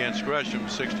week against Gresham,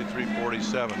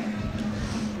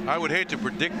 63-47. I would hate to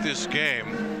predict this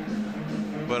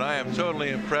game, but I am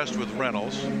totally impressed with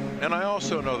Reynolds. And I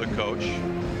also know the coach.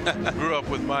 Grew up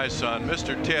with my son,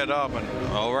 Mr. Ted Albin.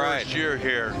 All right. First year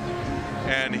here.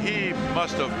 And he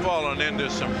must have fallen into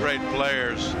some great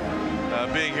players.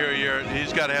 Being here a year,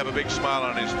 he's got to have a big smile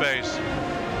on his face.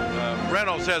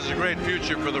 Reynolds has a great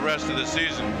future for the rest of the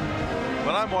season.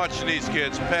 When I'm watching these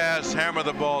kids pass, hammer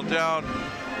the ball down,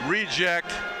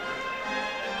 reject,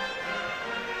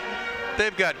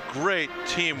 they've got great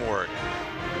teamwork.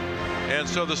 And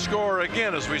so the score,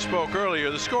 again, as we spoke earlier,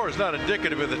 the score is not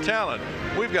indicative of the talent.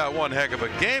 We've got one heck of a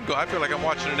game going. I feel like I'm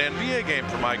watching an NBA game,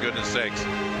 for my goodness sakes.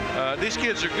 These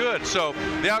kids are good. So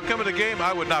the outcome of the game,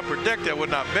 I would not predict. I would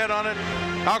not bet on it.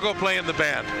 I'll go play in the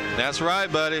band. That's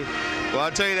right, buddy. Well,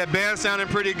 I'll tell you, that band sounded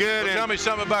pretty good. Well, tell me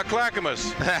something about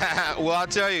Clackamas. Well, I'll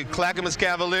tell you, Clackamas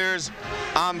Cavaliers,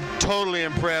 I'm totally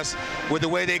impressed with the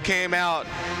way they came out.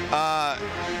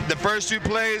 The first two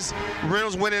plays,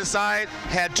 Reynolds went inside,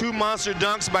 had two monster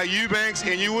dunks by Eubanks,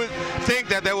 and you would think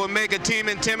that would make a team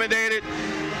intimidated.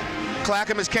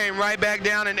 Clackamas came right back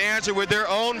down and answered with their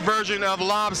own version of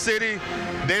Lob City.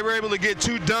 They were able to get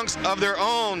two dunks of their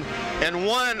own, and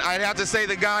one, I'd have to say,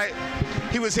 the guy,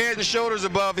 he was head and shoulders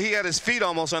above. He had his feet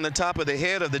almost on the top of the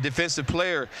head of the defensive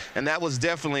player, and that was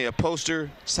definitely a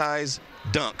poster-size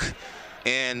dunk.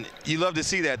 And you love to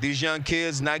see that. These young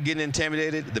kids not getting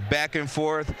intimidated, the back and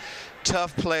forth,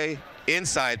 tough play,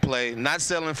 inside play, not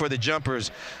settling for the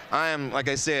jumpers. I am, like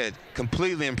I said,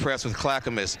 completely impressed with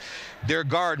Clackamas. Their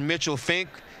guard, Mitchell Fink,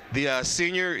 the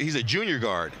senior, he's a junior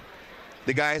guard.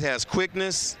 The guy has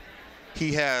quickness,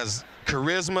 he has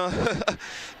charisma,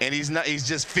 and he's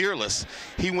just fearless.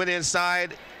 He went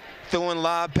inside, throwing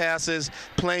lob passes,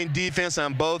 playing defense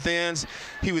on both ends.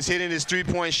 He was hitting his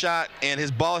three-point shot, and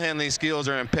his ball handling skills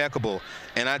are impeccable.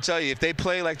 And I tell you, if they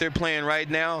play like they're playing right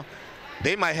now,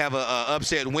 they might have an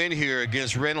upset win here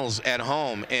against Reynolds at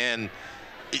home. And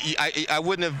I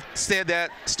wouldn't have said that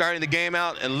starting the game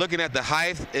out, and looking at the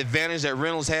height advantage that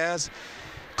Reynolds has,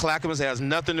 Clackamas has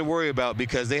nothing to worry about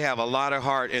because they have a lot of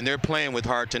heart, and they're playing with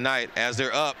heart tonight as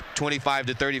they're up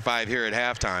 25-35 here at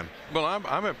halftime. Well,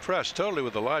 I'm impressed totally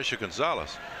with Elijah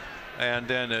Gonzalez. And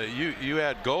then you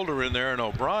add Golder in there and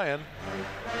O'Brien.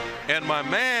 And my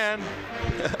man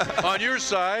on your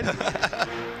side,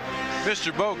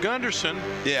 Mr. Bo Gunderson,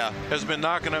 has been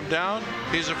knocking him down.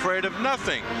 He's afraid of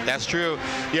nothing. That's true.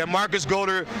 Yeah, Marcus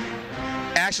Golder,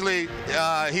 actually,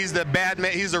 he's the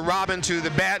Batman. He's the Robin to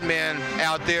the Batman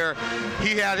out there.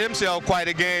 He had himself quite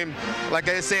a game. Like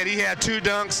I said, he had two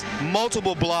dunks,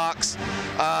 multiple blocks,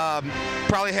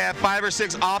 probably had 5 or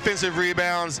 6 offensive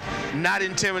rebounds, not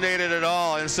intimidated at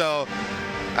all. And so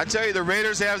I tell you, the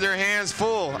Raiders have their hands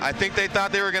full. I think they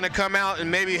thought they were going to come out and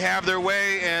maybe have their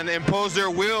way and impose their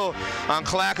will on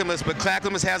Clackamas, but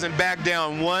Clackamas hasn't backed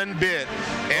down one bit.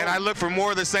 And I look for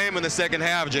more of the same in the second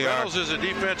half, JR. Reynolds is a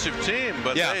defensive team,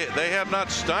 but they have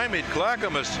not stymied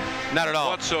Clackamas. Not at all.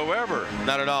 Whatsoever.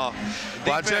 Not at all.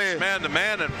 Well, I'll tell you,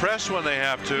 man-to-man and press when they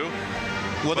have to.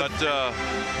 Well, but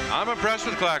I'm impressed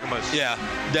with Clackamas. Yeah.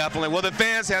 Definitely. Well, the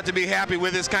fans have to be happy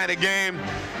with this kind of game.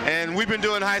 And we've been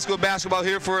doing high school basketball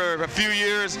here for a few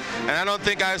years, and I don't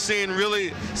think I've seen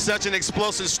really such an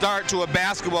explosive start to a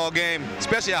basketball game,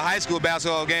 especially a high school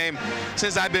basketball game,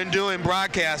 since I've been doing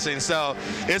broadcasting. So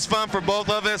it's fun for both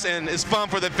of us, and it's fun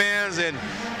for the fans. And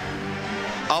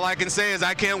all I can say is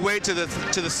I can't wait to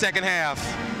the second half.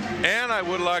 And I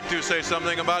would like to say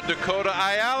something about Dakota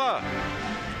Ayala.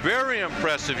 Very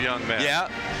impressive young man. Yeah,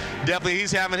 definitely.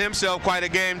 He's having himself quite a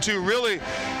game, too. Really,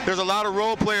 there's a lot of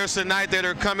role players tonight that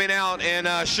are coming out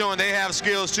and showing they have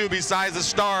skills, too, besides the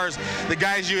stars. The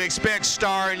guys you expect,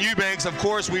 Starr and Eubanks, of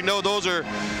course, we know those are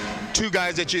two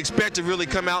guys that you expect to really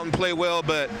come out and play well,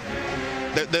 but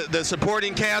the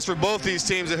supporting cast for both these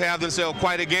teams have themselves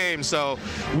quite a game. So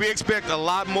we expect a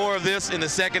lot more of this in the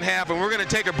second half, and we're going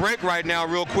to take a break right now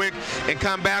real quick and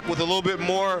come back with a little bit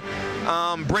more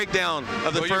breakdown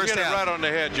of the first half. You get it right on the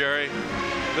head, Jerry.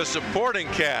 The supporting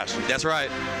cast. That's right.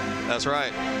 That's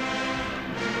right.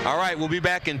 All right, we'll be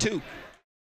back in 2.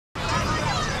 Get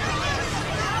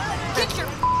your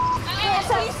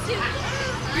ass out.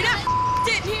 You're not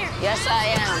in here. Yes, I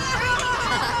am.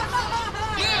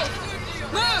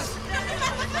 Move!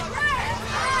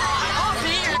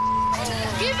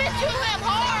 Give it to him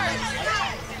hard!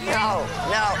 No.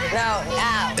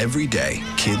 Every day,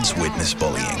 kids witness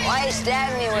bullying. Why you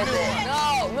stabbing me with it?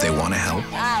 No. They want to help,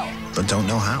 but don't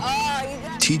know how.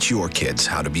 Oh, Teach your kids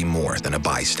how to be more than a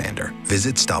bystander.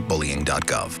 Visit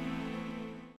stopbullying.gov.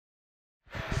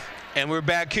 And we're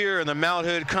back here in the Mount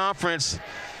Hood Conference,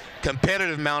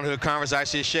 competitive Mount Hood Conference, I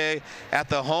should say, at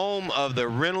the home of the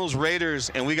Reynolds Raiders,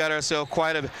 and we got ourselves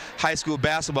quite a high school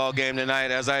basketball game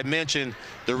tonight. As I mentioned,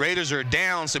 the Raiders are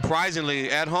down, surprisingly,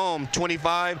 at home,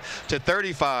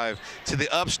 25-35 to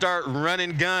the upstart run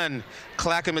and gun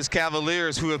Clackamas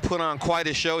Cavaliers, who have put on quite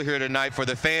a show here tonight for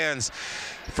the fans.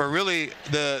 For really,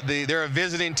 they're a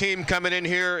visiting team coming in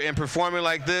here and performing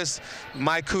like this.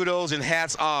 My kudos and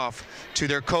hats off to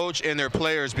their coach and their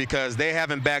players, because they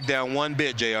haven't backed down one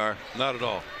bit, JR. Not at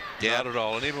all. Yeah. Not at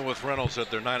all. And even with Reynolds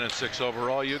at their 9-6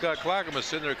 overall, you got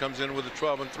Clackamas in there, comes in with a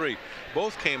 12-3.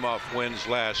 Both came off wins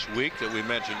last week that we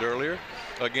mentioned earlier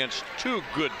against two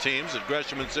good teams at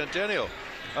Gresham and Centennial.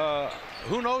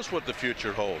 Who knows what the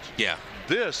future holds? Yeah.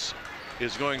 This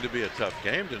is going to be a tough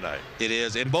game tonight. It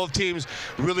is, and both teams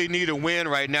really need a win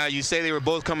right now. You say they were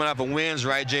both coming off of wins,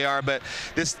 right, JR? But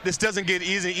this doesn't get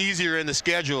easier in the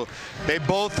schedule. They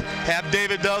both have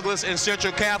David Douglas and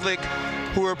Central Catholic,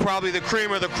 who are probably the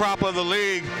cream of the crop of the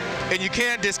league. And you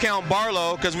can't discount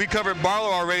Barlow, because we covered Barlow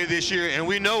already this year, and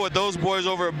we know what those boys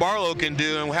over at Barlow can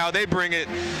do and how they bring it.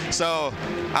 So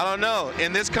I don't know.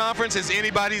 In this conference, it's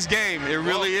anybody's game. It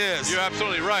really is. You're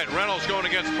absolutely right. Reynolds going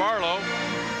against Barlow.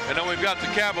 And then we've got the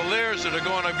Cavaliers that are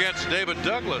going against David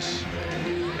Douglas.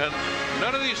 And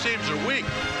none of these teams are weak.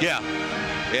 Yeah,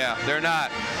 they're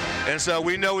not. And so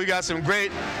we know we got some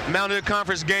great Mount Hood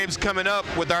Conference games coming up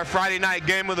with our Friday night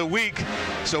game of the week.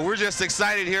 So we're just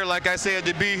excited here, like I said,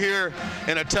 to be here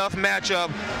in a tough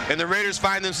matchup. And the Raiders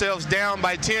find themselves down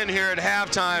by 10 here at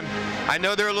halftime. I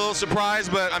know they're a little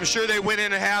surprised, but I'm sure they went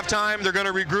in at halftime. They're going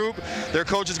to regroup. Their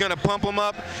coach is going to pump them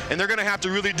up, and they're going to have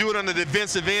to really do it on the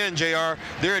defensive end, JR.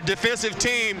 They're a defensive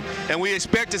team, and we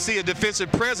expect to see a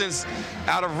defensive presence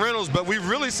out of Reynolds, but we've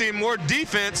really seen more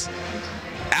defense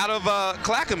out of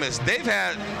Clackamas. They've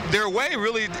had their way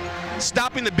really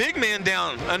stopping the big man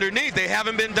down underneath. They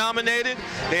haven't been dominated.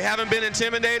 They haven't been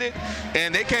intimidated,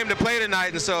 and they came to play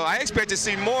tonight. And so I expect to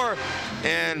see more.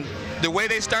 And the way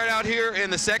they start out here in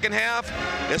the second half,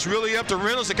 it's really up to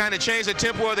Reynolds to kind of change the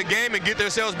tempo of the game and get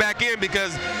themselves back in,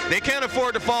 because they can't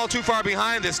afford to fall too far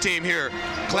behind this team here.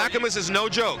 Clackamas is no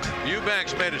joke.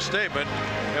 Eubanks made a statement,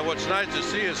 and what's nice to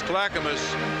see is Clackamas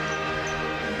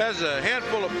has a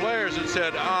handful of players that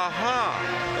said,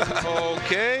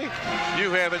 okay,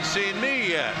 you haven't seen me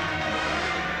yet.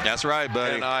 That's right,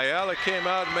 buddy. And Ayala came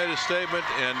out and made a statement,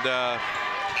 and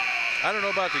I don't know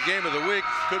about the game of the week.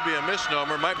 Could be a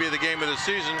misnomer. Might be the game of the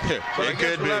season. But I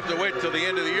guess we'll have to wait until the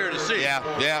end of the year to see.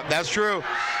 Yeah, that's true.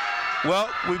 Well,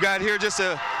 we've got here just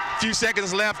a few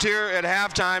seconds left here at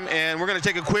halftime, and we're going to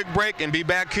take a quick break and be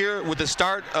back here with the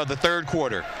start of the third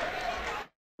quarter.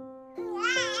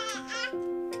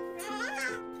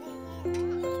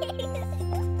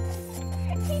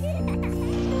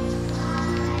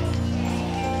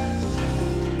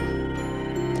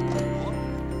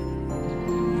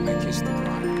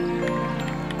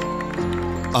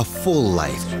 A full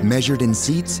life, measured in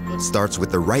seats, starts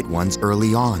with the right ones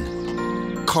early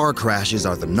on. Car crashes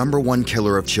are the #1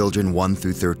 killer of children 1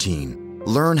 through 13.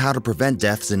 Learn how to prevent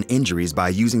deaths and injuries by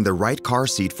using the right car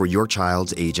seat for your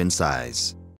child's age and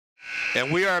size.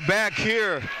 And we are back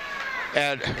here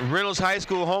at Reynolds High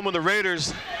School, home of the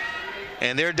Raiders.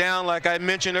 And they're down, like I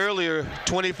mentioned earlier,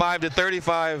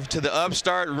 25-35 to the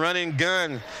upstart running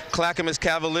gun Clackamas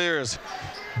Cavaliers.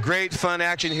 Great fun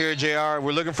action here, JR.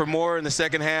 We're looking for more in the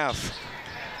second half.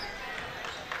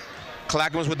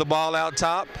 Clackamas with the ball out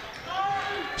top,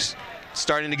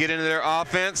 starting to get into their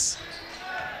offense.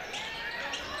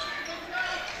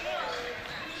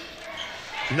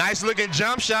 Nice looking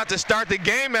jump shot to start the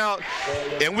game out,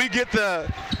 and we get the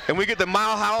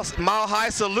mile high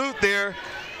salute there.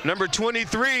 Number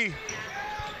 23,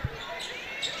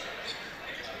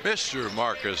 Mr.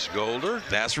 Marcus Golder.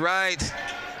 That's right.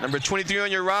 Number 23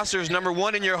 on your roster is number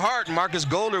 1 in your heart, Marcus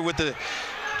Golder, with the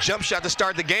jump shot to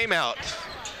start the game out.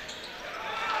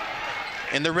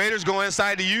 And the Raiders go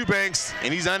inside to Eubanks,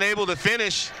 and he's unable to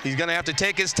finish. He's going to have to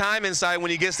take his time inside when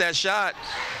he gets that shot.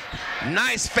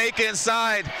 Nice fake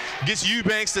inside. Gets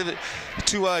Eubanks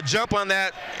to jump on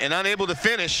that and unable to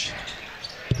finish.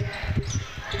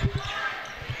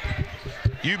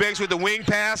 Eubanks with the wing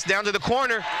pass down to the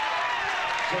corner.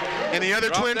 And the other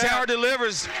Twin Tower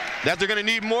delivers. That they're going to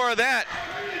need more of that.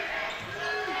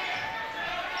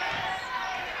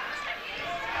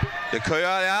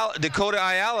 Dakota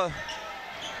Ayala,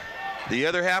 the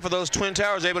other half of those Twin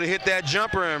Towers, able to hit that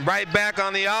jumper, and right back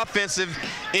on the offensive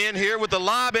end here with the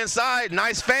lob inside.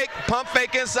 Nice fake, pump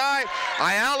fake inside.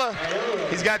 Ayala,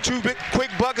 he's got 2 big quick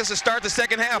buckets to start the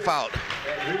second half out.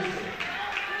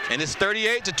 And it's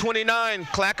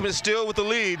 38-29. Clackamas still with the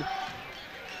lead.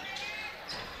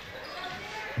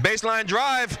 Baseline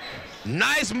drive,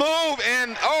 nice move,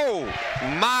 and oh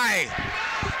my,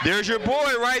 there's your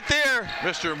boy right there.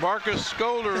 Mr. Marcus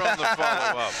Golder on the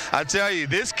follow-up. I tell you,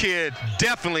 this kid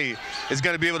definitely is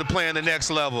going to be able to play on the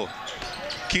next level.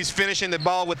 Keeps finishing the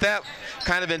ball with that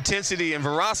kind of intensity and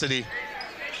veracity.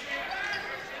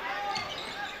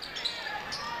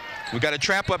 We got a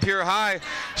trap up here high.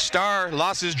 Starr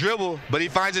lost his dribble, but he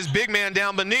finds his big man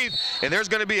down beneath, and there's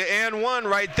going to be an and one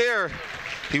right there.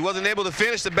 He wasn't able to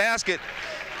finish the basket,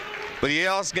 but he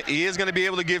is going to be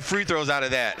able to get free throws out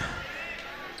of that.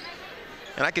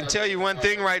 And I can tell you one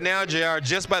thing right now, JR,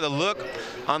 just by the look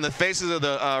on the faces of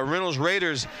the Reynolds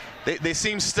Raiders, they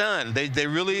seem stunned. They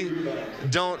really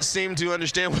don't seem to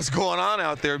understand what's going on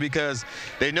out there, because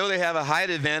they know they have a height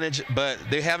advantage, but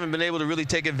they haven't been able to really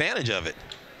take advantage of it.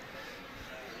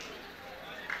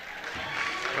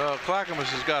 Well, Clackamas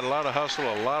has got a lot of hustle,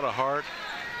 a lot of heart.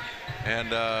 And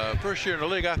first year in the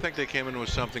league, I think they came in with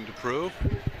something to prove.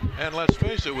 And let's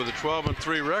face it, with a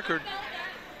 12-3 record,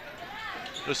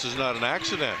 this is not an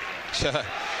accident.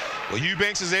 Well,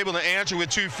 Eubanks is able to answer with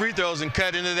 2 free throws and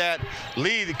cut into that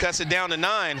lead. It cuts it down to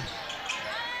 9.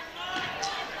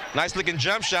 Nice looking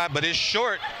jump shot, but it's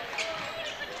short.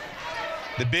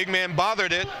 The big man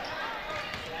bothered it.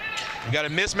 You got a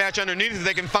mismatch underneath if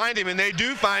they can find him, and they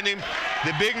do find him.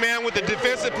 The big man with the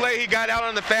defensive play, he got out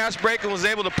on the fast break and was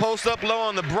able to post up low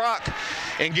on the Brock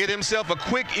and get himself a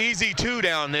quick, easy 2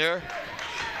 down there.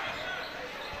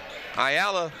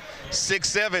 Ayala,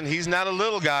 6'7", he's not a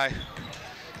little guy.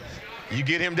 You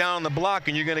get him down on the block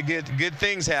and you're going to get good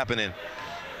things happening.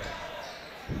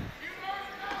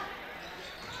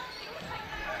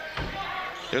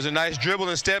 There's a nice dribble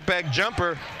and step back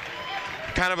jumper.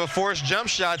 Kind of a forced jump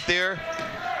shot there.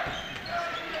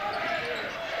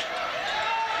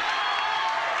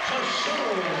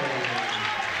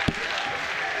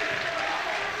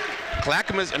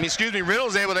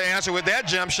 Reynolds able to answer with that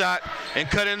jump shot and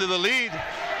cut into the lead.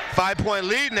 5-point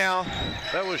lead now.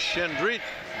 That was Shendrit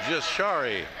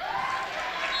Jashari.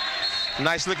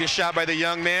 Nice looking shot by the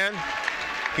young man.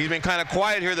 He's been kind of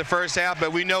quiet here the first half,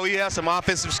 but we know he has some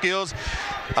offensive skills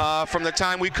from the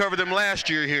time we covered him last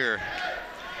year here.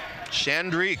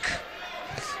 Shandrik.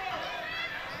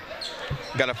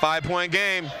 Got a 5-point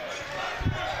game.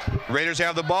 Raiders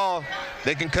have the ball.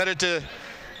 They can cut it to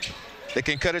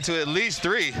at least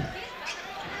 3.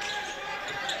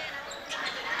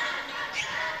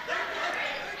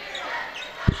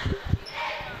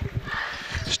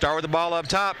 Start with the ball up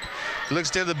top. Looks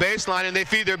to the baseline, and they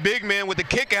feed their big man with the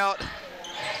kick out.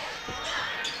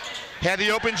 Had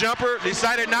the open jumper,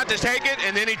 decided not to take it,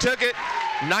 and then he took it.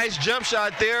 Nice jump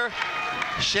shot there.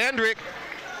 Shandrik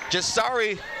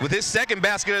Jasari with his second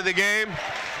basket of the game.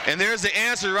 And there's the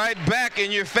answer right back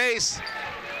in your face.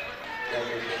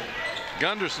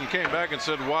 Gunderson came back and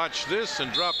said, watch this,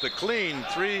 and dropped a clean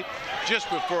 3 just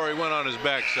before he went on his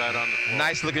backside on the floor.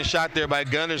 Nice looking shot there by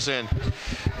Gunderson.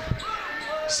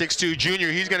 6'2"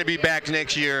 junior, he's going to be back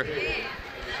next year.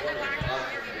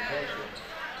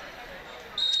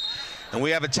 And we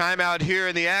have a timeout here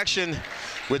in the action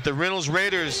with the Reynolds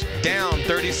Raiders down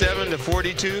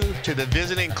 37-42 to the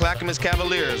visiting Clackamas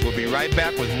Cavaliers. We'll be right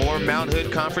back with more Mount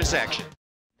Hood Conference action.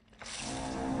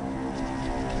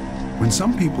 When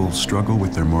some people struggle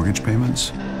with their mortgage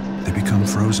payments, they become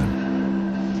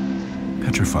frozen,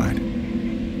 petrified.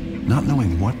 Not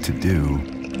knowing what to do,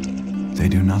 they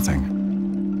do nothing.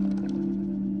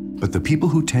 But the people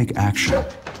who take action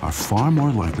are far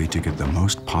more likely to get the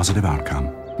most positive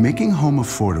outcome. Making home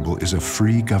affordable is a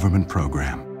free government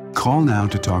program. Call now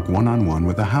to talk one-on-one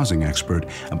with a housing expert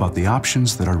about the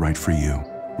options that are right for you.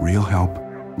 Real help,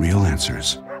 real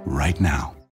answers, right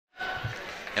now.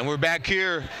 And we're back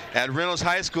here at Reynolds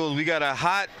High School. We got a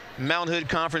hot Mount Hood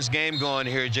Conference game going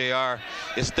here, JR.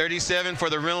 It's 37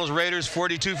 for the Reynolds Raiders,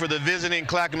 42 for the visiting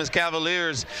Clackamas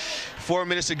Cavaliers. 4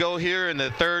 minutes to go here in the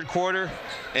third quarter,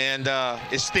 and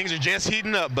things are just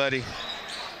heating up, buddy.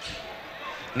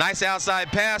 Nice outside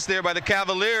pass there by the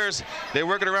Cavaliers. They're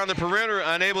working around the perimeter,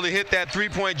 unable to hit that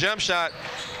three-point jump shot.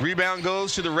 Rebound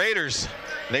goes to the Raiders.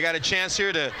 They got a chance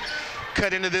here to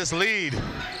cut into this lead.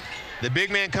 The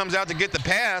big man comes out to get the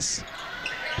pass.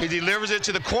 He delivers it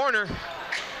to the corner.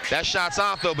 That shot's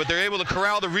off, though, but they're able to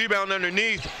corral the rebound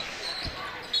underneath.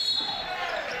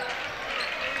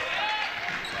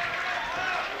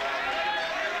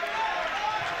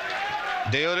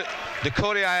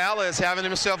 Dakota Ayala is having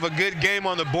himself a good game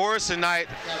on the boards tonight.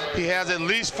 He has at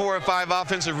least 4 or 5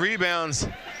 offensive rebounds,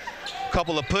 a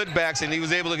couple of putbacks, and he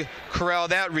was able to corral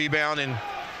that rebound and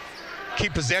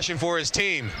keep possession for his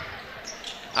team.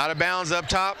 Out of bounds up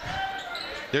top.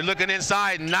 They're looking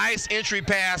inside. Nice entry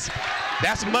pass.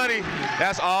 That's money.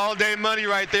 That's all-day money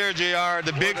right there, JR.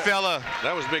 The big fella.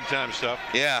 That was big-time stuff.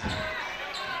 Yeah.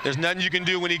 There's nothing you can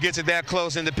do when he gets it that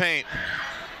close in the paint.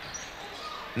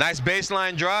 Nice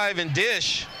baseline drive and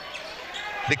dish.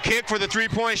 The kick for the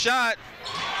three-point shot.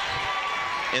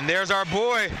 And there's our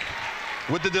boy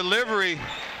with the delivery,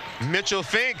 Mitchell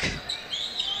Fink.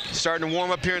 Starting to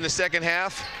warm up here in the second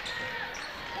half.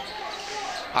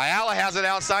 Ayala has it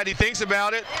outside. He thinks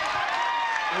about it.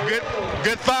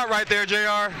 Good thought right there,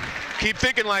 JR. Keep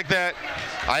thinking like that.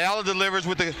 Ayala delivers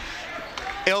with the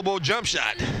elbow jump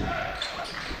shot.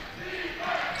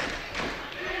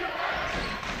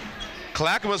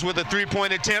 Clackamas with a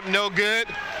three-point attempt, no good.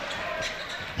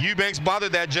 Eubanks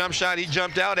bothered that jump shot. He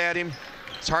jumped out at him.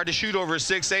 It's hard to shoot over a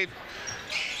 6'8"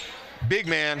 big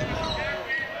man.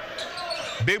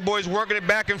 Big boys working it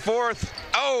back and forth.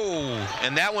 Oh,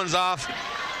 and that one's off.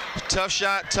 Tough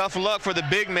shot, tough luck for the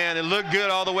big man. It looked good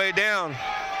all the way down.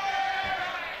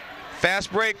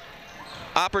 Fast break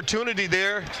opportunity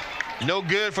there. No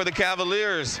good for the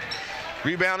Cavaliers.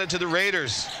 Rebounded to the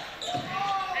Raiders.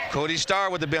 Cody Starr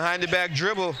with the behind-the-back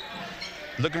dribble,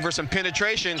 looking for some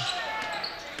penetration.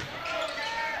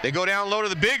 They go down low to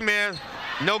the big man.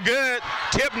 No good.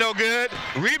 Tip, no good.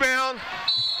 Rebound.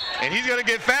 And he's going to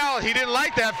get fouled. He didn't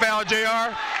like that foul,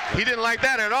 JR. He didn't like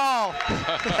that at all.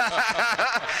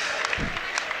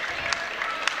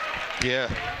 Yeah.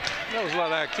 That was a lot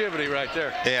of activity right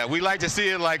there. Yeah, we like to see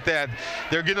it like that.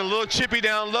 They're getting a little chippy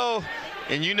down low.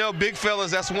 And you know, big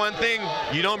fellas, that's one thing.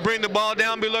 You don't bring the ball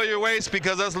down below your waist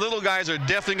because us little guys are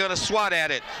definitely going to swat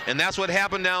at it. And that's what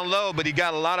happened down low, but he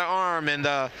got a lot of arm, and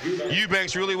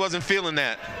Eubanks really wasn't feeling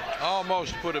that.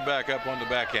 Almost put it back up on the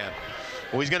backhand.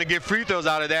 Well, he's going to get free throws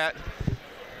out of that.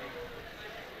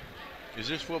 Is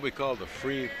this what we call the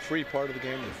free part of the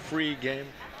game, the free game?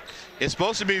 It's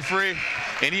supposed to be free,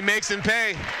 and he makes him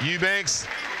pay. Eubanks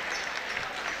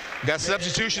got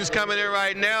substitutions coming in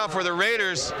right now for the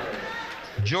Raiders.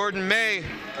 Jordan May,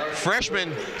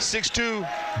 freshman,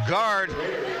 6'2" guard.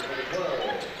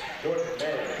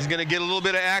 He's going to get a little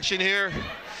bit of action here.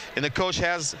 And the coach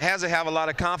has to have a lot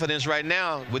of confidence right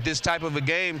now with this type of a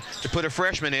game to put a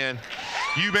freshman in.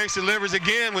 Eubanks delivers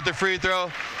again with the free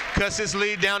throw. Cuts his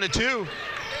lead down to 2.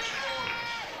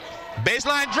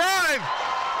 Baseline drive,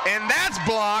 and that's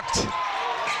blocked.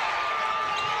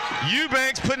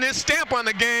 Eubanks putting his stamp on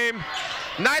the game.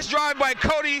 Nice drive by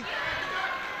Cody.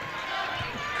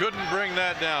 Couldn't bring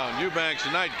that down. Eubanks,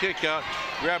 a nice kick out,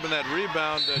 grabbing that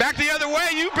rebound. Back the other way,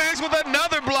 Eubanks with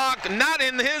another block. Not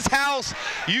in his house.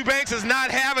 Eubanks is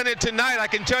not having it tonight, I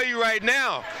can tell you right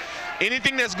now.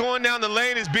 Anything that's going down the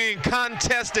lane is being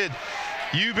contested.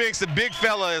 Eubanks, the big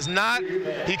fella, is not.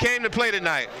 He came to play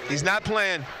tonight. He's not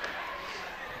playing.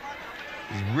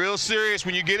 He's real serious.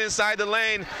 When you get inside the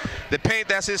lane, the paint,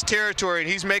 that's his territory, and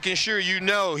he's making sure you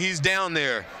know he's down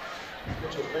there.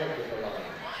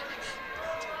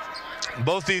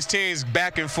 Both these teams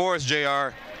back and forth,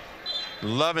 JR.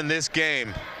 Loving this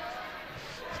game.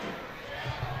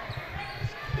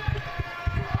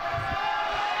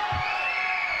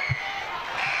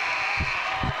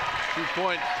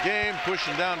 2-point game,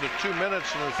 pushing down to 2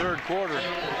 minutes in the third quarter.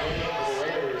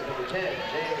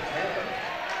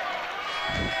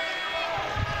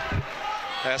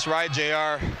 That's right,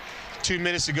 JR. 2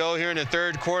 minutes to go here in the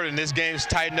third quarter, and this game's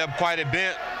tightened up quite a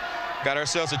bit. Got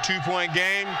ourselves a 2-point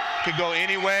game. Could go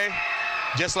any way,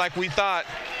 just like we thought.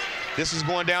 This is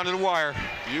going down to the wire.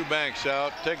 Eubanks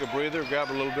out. Take a breather, grab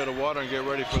a little bit of water, and get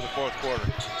ready for the fourth quarter.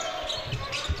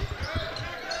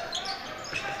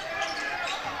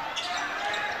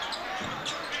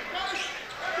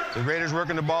 The Raiders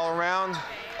working the ball around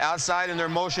outside in their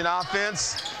motion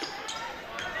offense.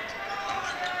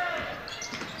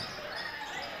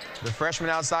 The freshman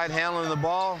outside handling the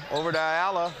ball over to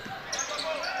Ayala.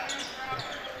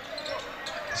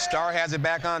 Starr has it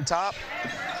back on top.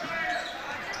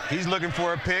 He's looking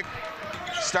for a pick.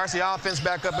 Starts the offense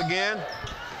back up again.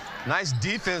 Nice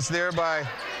defense there by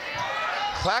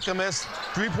Clackamas.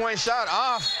 3-point shot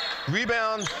off.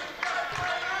 Rebound.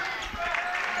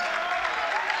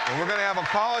 And we're going to have a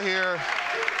call here.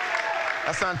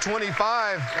 That's on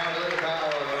 25.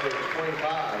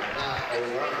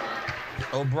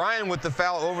 O'Brien with the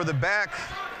foul over the back.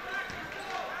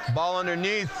 Ball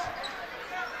underneath.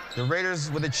 The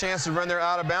Raiders with a chance to run their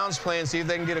out-of-bounds play and see if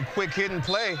they can get a quick hit and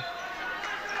play.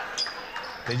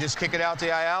 They just kick it out to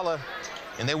Ayala,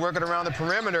 and they work it around the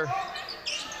perimeter.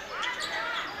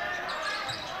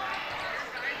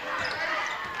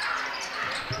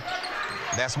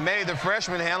 That's May, the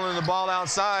freshman, handling the ball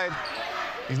outside.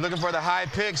 He's looking for the high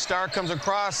pick. Starr comes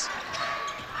across.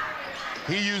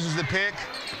 He uses the pick,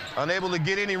 unable to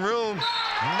get any room.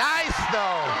 Nice,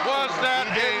 though. Was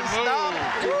that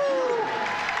a move?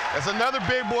 That's another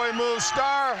big boy move.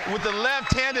 Starr with the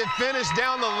left-handed finish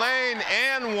down the lane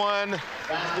and one.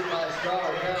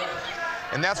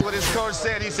 And that's what his coach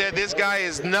said. He said this guy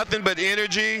is nothing but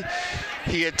energy.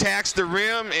 He attacks the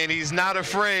rim, and he's not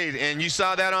afraid. And you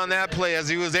saw that on that play as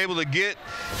he was able to get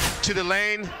to the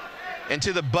lane and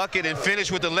to the bucket and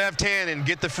finish with the left hand and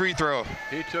get the free throw.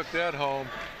 He took that home.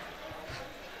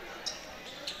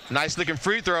 Nice looking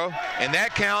free throw, and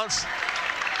that counts.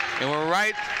 And we're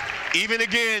right even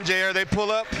again, JR. They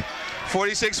pull up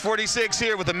 46-46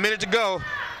 here with a minute to go.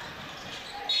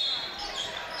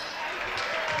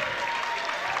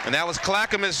 And that was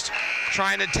Clackamas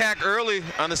trying to attack early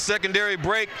on the secondary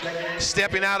break,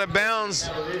 stepping out of bounds.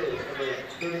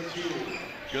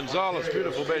 Gonzalez,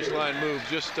 beautiful baseline move,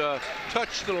 just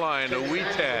touched the line a wee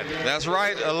tad. That's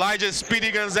right, Elijah Speedy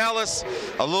Gonzalez,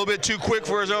 a little bit too quick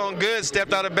for his own good,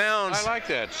 stepped out of bounds. I like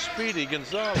that, Speedy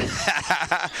Gonzalez.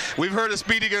 We've heard of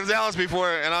Speedy Gonzalez before,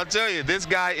 and I'll tell you, this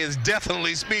guy is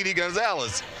definitely Speedy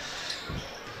Gonzalez.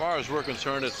 As far as we're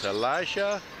concerned, it's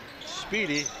Elisha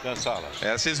Speedy Gonzalez.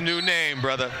 That's his new name,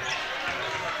 brother.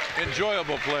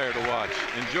 Enjoyable player to watch,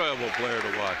 enjoyable player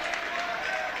to watch.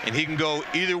 And he can go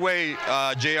either way,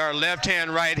 JR, left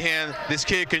hand, right hand. This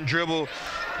kid can dribble.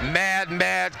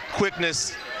 Mad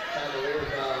quickness.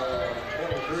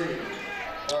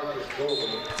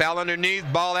 Foul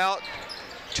underneath, ball out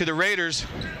to the Raiders.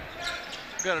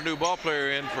 Got a new ball player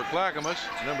in for Clackamas,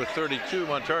 number 32,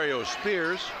 Montario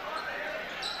Spears.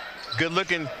 Good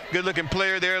looking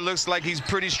player there. Looks like he's a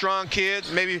pretty strong kid.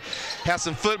 Maybe has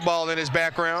some football in his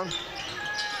background.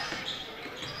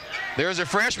 There's a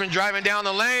freshman driving down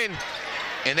the lane,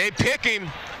 and they pick him.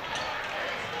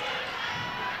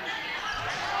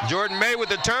 Jordan May with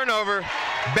the turnover,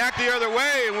 back the other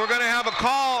way, and we're going to have a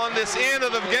call on this end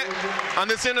of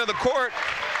the court.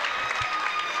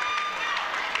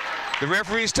 The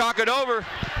referees talk it over.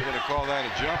 They're going to call that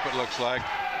a jump, it looks like.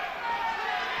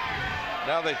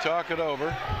 Now they talk it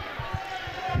over.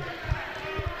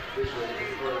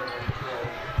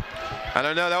 I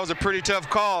don't know, that was a pretty tough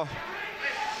call.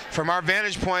 From our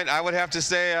vantage point, I would have to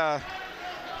say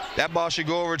that ball should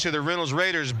go over to the Reynolds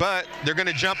Raiders, but they're going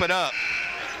to jump it up.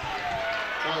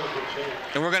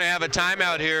 And we're going to have a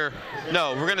timeout here.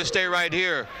 No, we're going to stay right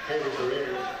here.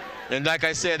 And like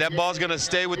I said, that ball's going to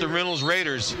stay with the Reynolds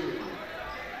Raiders.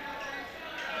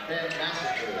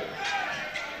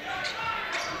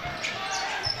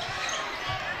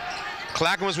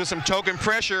 Clackamas with some token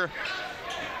pressure.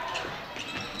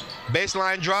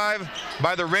 Baseline drive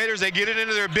by the Raiders. They get it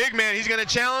into their big man. He's going to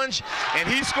challenge, and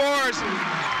he scores.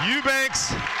 Eubanks,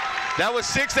 that was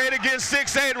 6'8" against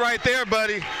 6'8" right there,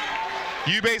 buddy.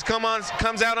 Eubanks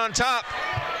comes out on top.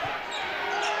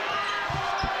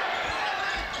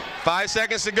 5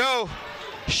 seconds to go.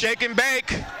 Shake and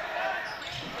bake.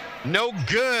 No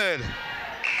good.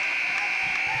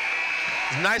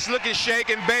 Nice looking shake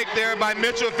and bake there by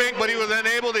Mitchell Fink, but he was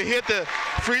unable to hit the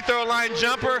free throw line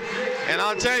jumper. And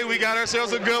I'll tell you, we got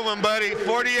ourselves a good one, buddy.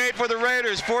 48 for the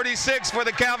Raiders, 46 for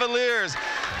the Cavaliers.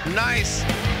 nice,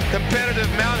 competitive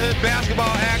Mount Hood basketball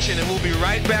action, and we'll be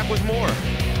right back with more.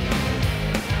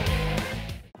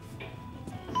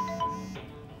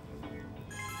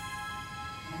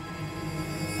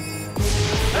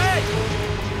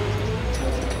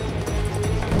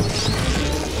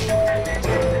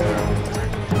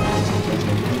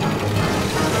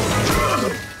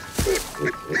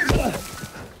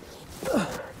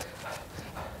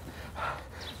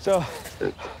 So,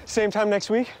 same time next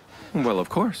week? Well, of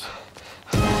course.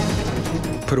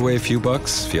 Put away a few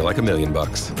bucks, feel like $1 million.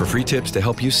 For free tips to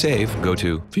help you save, go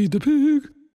to Feed the Pig.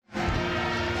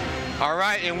 All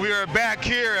right, and we are back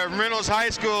here at Reynolds High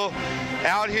School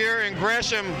out here in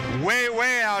Gresham,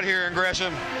 way out here in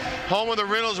Gresham, home of the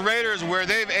Reynolds Raiders, where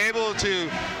they've able to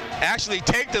actually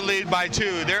take the lead by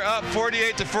 2. They're up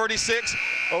 48-46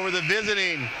 over the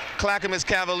visiting Clackamas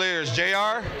Cavaliers.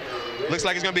 JR, looks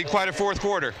like it's going to be quite a fourth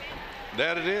quarter.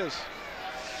 That it is.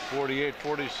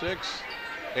 48-46,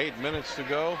 8 minutes to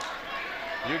go.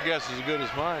 Your guess is as good as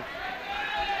mine.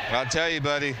 I'll tell you,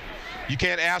 buddy, you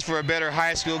can't ask for a better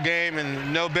high school game,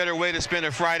 and no better way to spend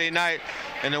a Friday night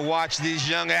and to watch these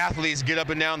young athletes get up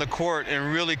and down the court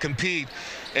and really compete.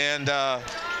 And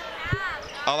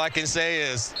all I can say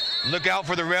is look out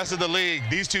for the rest of the league.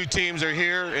 These two teams are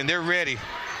here and they're ready.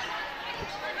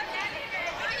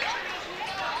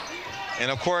 And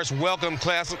of course, welcome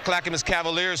Clackamas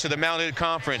Cavaliers to the Mount Hood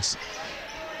Conference.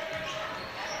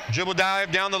 Dribble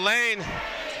dive down the lane.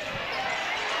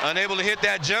 Unable to hit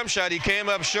that jump shot. He came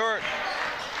up short.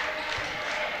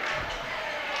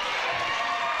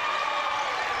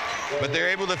 But they're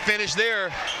able to finish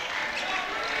there.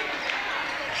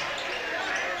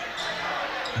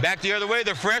 Back the other way,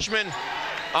 the freshman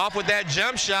off with that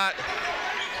jump shot.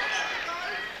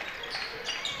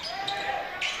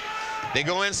 They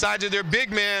go inside to their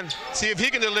big man, see if he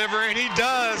can deliver, and he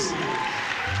does.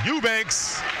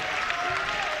 Eubanks.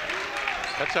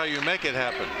 That's how you make it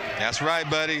happen. That's right,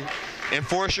 buddy.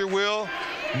 Enforce your will,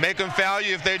 make them foul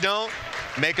you. If they don't,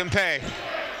 make them pay.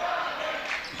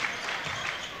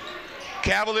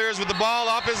 Cavaliers with the ball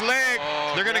off his leg.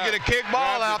 Oh, they're going to get a kick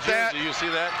ball out that. You see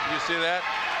that? You see that?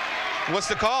 What's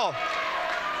the call?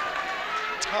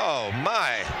 Oh,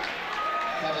 my.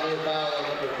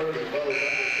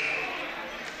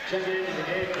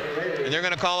 And they're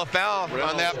going to call a foul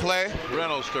on that play.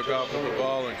 Reynolds took off with the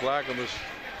ball, and Clackamas,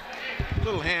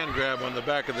 little hand grab on the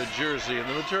back of the jersey, and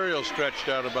the material stretched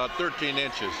out about 13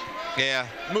 inches. Yeah.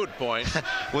 Moot point.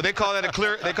 Well, they call that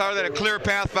a clear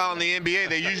path foul in the NBA.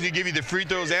 They usually give you the free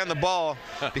throws and the ball,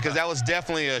 because that was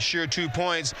definitely a sure 2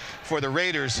 points for the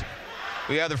Raiders.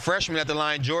 We have the freshman at the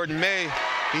line, Jordan May.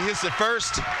 He hits the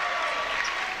first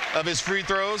of his free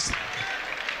throws.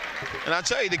 And I'll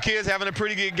tell you, the kid's having a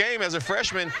pretty good game as a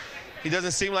freshman. He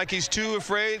doesn't seem like he's too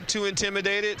afraid, too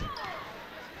intimidated.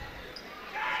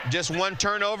 Just one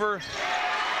turnover,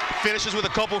 finishes with a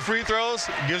couple free throws,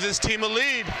 gives his team a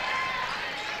lead.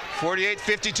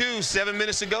 48-52, 7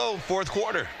 minutes to go, fourth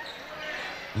quarter.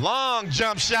 Long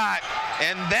jump shot,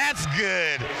 and that's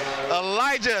good.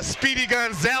 Elijah Speedy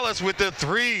Gonzalez with the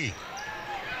 3.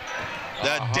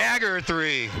 The dagger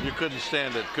 3. You couldn't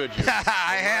stand it, could you?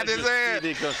 I had to say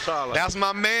it. Gonzalez. That's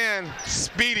my man,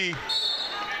 Speedy,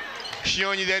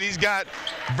 showing you that he's got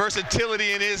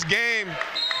versatility in his game.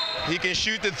 He can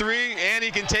shoot the 3, and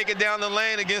he can take it down the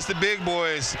lane against the big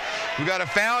boys. We got a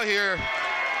foul here,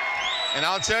 and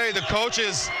I'll tell you, the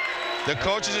coaches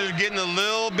are getting a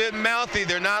little bit mouthy.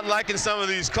 They're not liking some of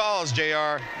these calls,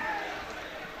 JR.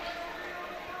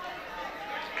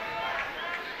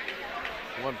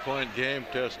 One-point game,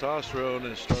 testosterone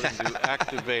is starting to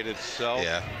activate itself.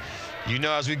 Yeah. You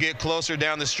know, as we get closer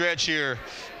down the stretch here,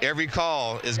 every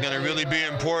call is going to really be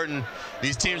important.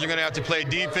 These teams are going to have to play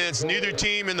defense. Neither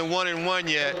team in the 1-and-1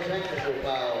 yet.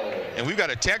 And we've got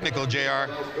a technical, JR.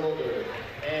 You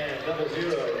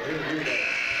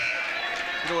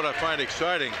know what I find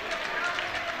exciting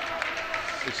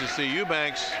is to see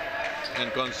Eubanks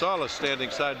and Gonzalez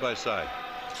standing side by side.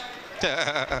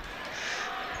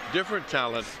 Different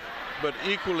talent, but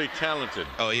equally talented.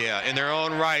 Oh, yeah, in their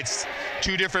own rights.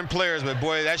 2 different players, but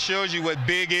boy, that shows you what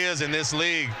big is in this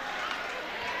league.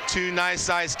 2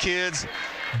 nice-sized kids,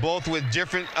 both with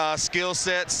different skill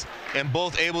sets, and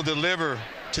both able to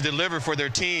deliver for their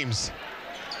teams.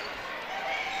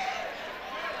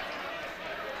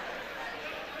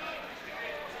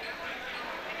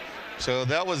 So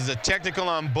that was the technical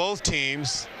on both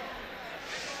teams,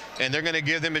 and they're going to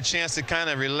give them a chance to kind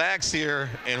of relax here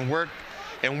and work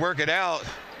it out.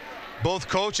 Both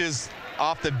coaches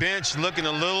off the bench looking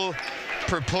a little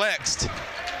perplexed.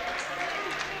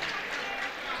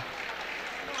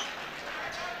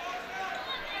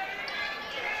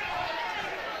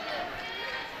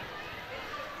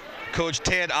 Coach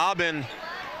Ted Aubin,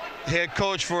 head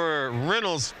coach for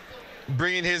Reynolds,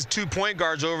 bringing his 2 point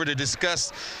guards over to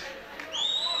discuss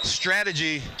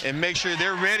strategy and make sure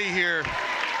they're ready here.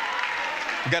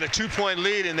 Got a 2-point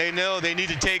lead, and they know they need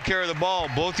to take care of the ball.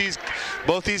 Both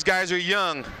these guys are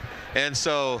young, and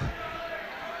so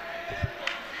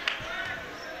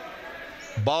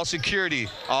ball security,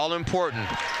 all important.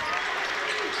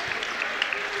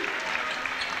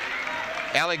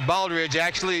 Alec Baldridge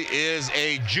actually is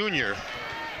a junior,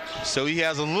 so he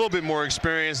has a little bit more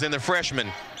experience than the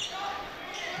freshman.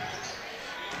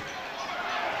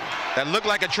 That looked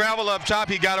like a travel up top.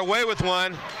 He got away with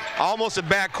one, almost a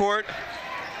backcourt.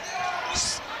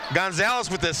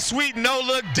 Gonzalez with a sweet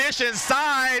no-look dish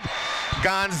inside.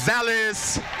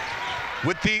 Gonzalez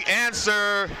with the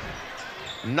answer.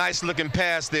 Nice looking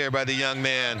pass there by the young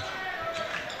man.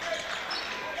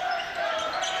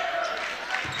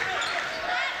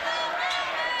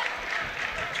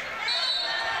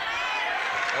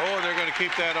 Oh, they're going to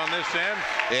keep that on this end?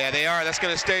 Yeah, they are. That's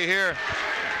going to stay here.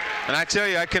 And I tell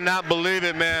you, I cannot believe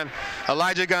it, man.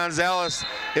 Elijah Gonzalez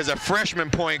is a freshman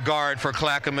point guard for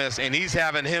Clackamas, and he's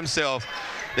having himself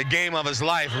the game of his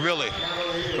life, really.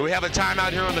 We have a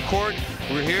timeout here on the court.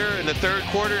 We're here in the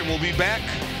 3rd quarter, and we'll be back.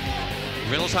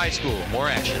 Reynolds High School, more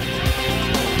action.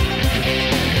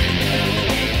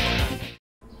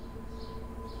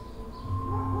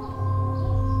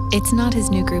 It's not his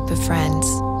new group of friends.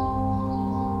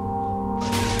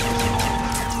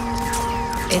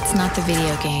 It's not the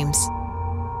video games.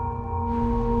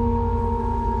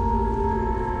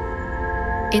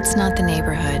 It's not the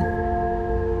neighborhood.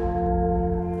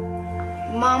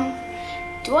 Mom,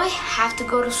 do I have to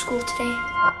go to school today?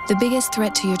 The biggest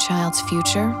threat to your child's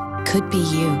future could be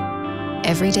you.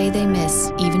 Every day they miss,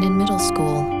 even in middle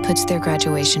school, puts their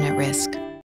graduation at risk.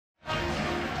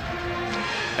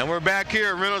 And we're back here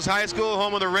at Reynolds High School,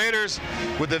 home of the Raiders,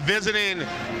 with the visiting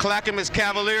Clackamas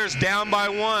Cavaliers down by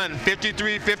 1,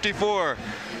 53-54.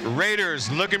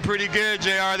 Raiders looking pretty good,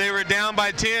 JR. They were down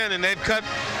by 10, and they've cut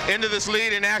into this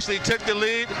lead and actually took the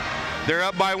lead. They're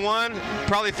up by 1,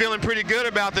 probably feeling pretty good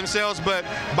about themselves, but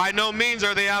by no means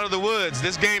are they out of the woods.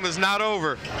 This game is not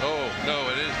over. Oh, no,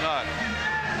 it is not.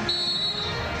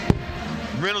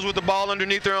 Reynolds with the ball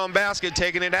underneath their own basket,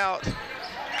 taking it out.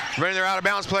 Running their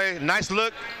out-of-bounds play. Nice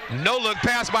look. No-look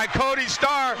pass by Cody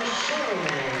Starr.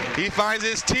 He finds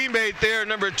his teammate there,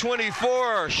 number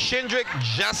 24, Shindrick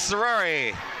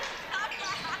Jasrari.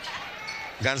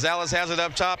 Gonzalez has it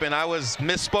up top, and I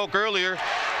misspoke earlier.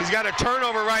 He's got a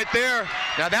turnover right there.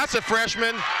 Now that's a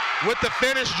freshman with the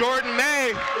finish, Jordan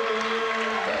May.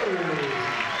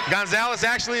 Gonzalez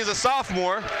actually is a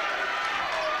sophomore.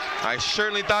 I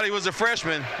certainly thought he was a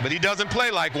freshman, but he doesn't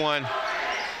play like one.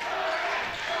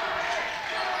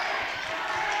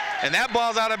 And that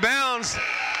ball's out of bounds.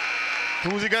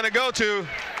 Who's he going to go to?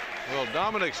 Well,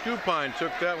 Dominic Scupine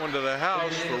took that one to the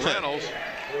house for Reynolds.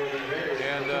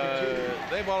 And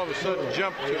they've all of a sudden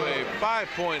jumped to a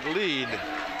 5-point lead.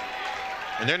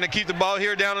 And they're going to keep the ball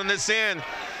here down on this end.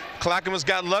 Clackamas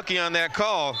got lucky on that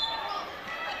call.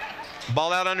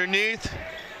 Ball out underneath.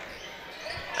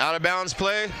 Out of bounds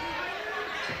play.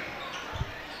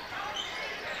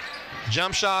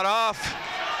 Jump shot off.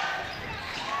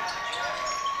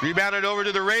 Rebounded over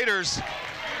to the Raiders.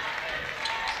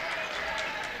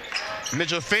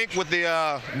 Mitchell Fink with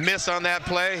the miss on that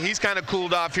play. He's kind of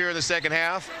cooled off here in the second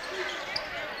half.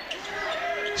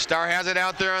 Starr has it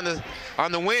out there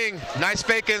on the wing. Nice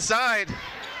fake inside.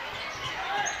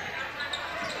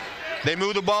 They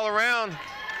move the ball around.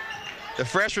 The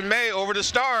freshman May over to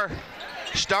Starr.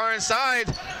 Starr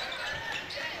inside.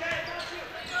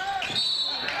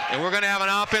 And we're going to have an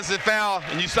offensive foul.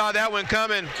 And you saw that one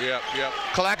coming. Yep.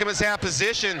 Clackamas have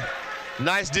position.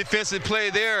 Nice defensive play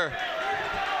there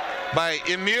by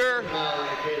Emir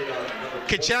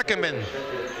Kichakaman.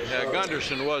 Yeah,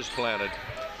 Gunderson was planted.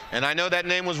 And I know that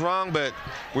name was wrong, but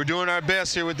we're doing our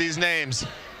best here with these names.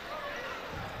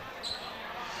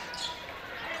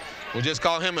 We'll just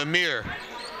call him Emir.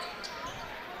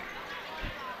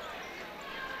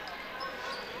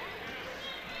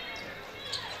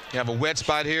 You have a wet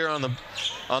spot here on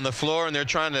the floor, and they're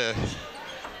trying to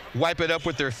wipe it up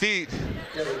with their feet.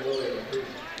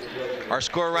 Our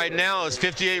score right now is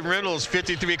 58 Reynolds,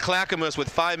 53 Clackamas with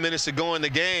 5 minutes to go in the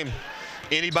game.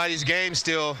 Anybody's game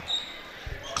still.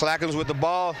 Clackamas with the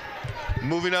ball,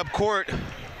 moving up court.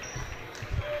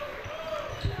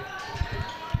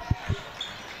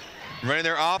 Running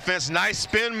their offense, nice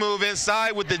spin move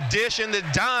inside with the dish and the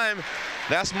dime.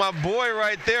 That's my boy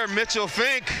right there, Mitchell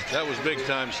Fink. That was big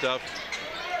time stuff.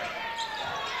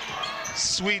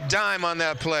 Sweet dime on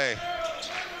that play.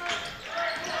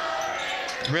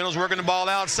 Reynolds working the ball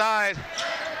outside,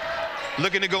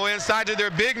 looking to go inside to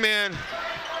their big man.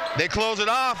 They close it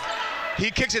off. He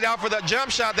kicks it out for the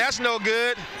jump shot. That's no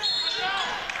good.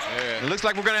 Yeah. It looks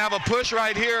like we're going to have a push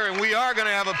right here, and we are going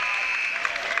to have a.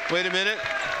 Wait a minute.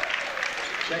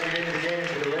 Second into the game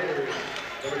for the Raiders,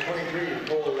 number 23,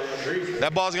 Cole Landry.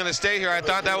 That ball's going to stay here. I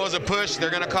thought that was a push. They're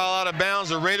going to call out of bounds.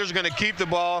 The Raiders are going to keep the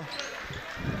ball.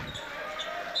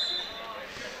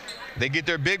 They get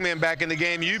their big man back in the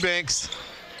game, Eubanks.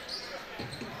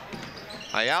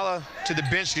 Ayala to the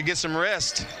bench to get some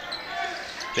rest.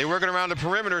 They working around the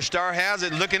perimeter. Starr has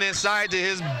it, looking inside to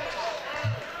his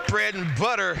bread and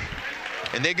butter,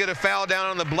 and they get a foul down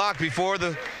on the block before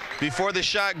the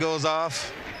shot goes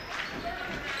off.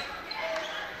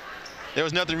 There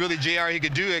was nothing really JR he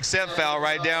could do except foul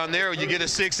right down there. You get a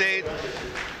 6'8"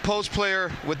 post player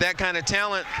with that kind of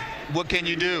talent, what can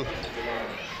you do?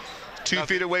 2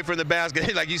 feet away from the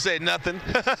basket, like you say, nothing.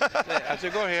 I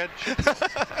said, go ahead.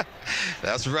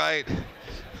 That's right.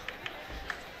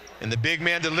 And the big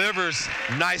man delivers.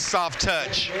 Nice soft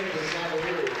touch.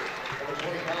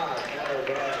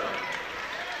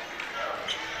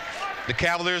 The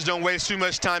Cavaliers don't waste too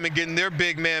much time in getting their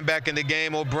big man back in the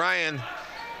game. O'Brien.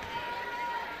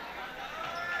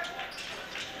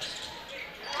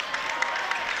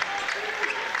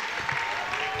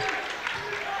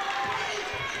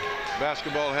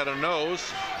 Basketball had a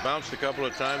nose, bounced a couple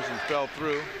of times and fell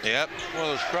through. Yep. One of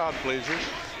those crowd pleasers.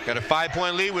 Got a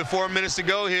 5-point lead with 4 minutes to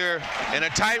go here, and a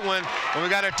tight one. And we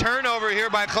got a turnover here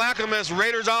by Clackamas.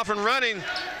 Raiders off and running.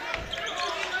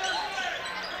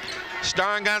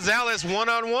 Starr and Gonzalez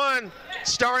one-on-one.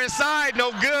 Starr inside,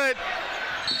 no good.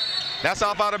 That's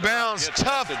off out of bounds.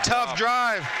 Tough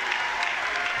drive.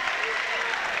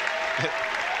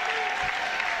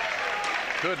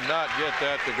 Could not get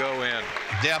that to go in.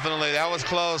 Definitely, that was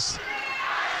close.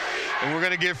 And we're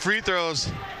gonna get free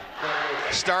throws.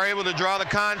 Starr able to draw the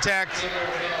contact.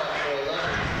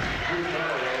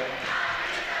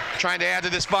 Trying to add to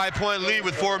this 5-point lead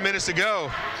with 4 minutes to go.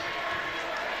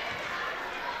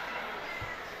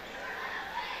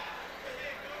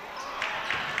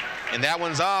 And that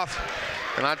one's off.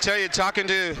 And I tell you, talking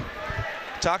to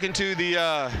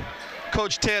the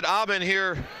Coach Ted Aubin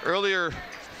here earlier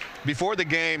before the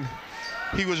game,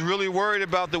 he was really worried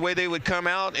about the way they would come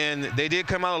out, and they did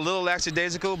come out a little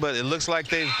lackadaisical, but it looks like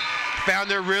they've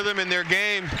found their rhythm in their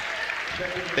game.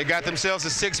 They got themselves a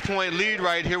 6-point lead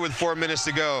right here with 4 minutes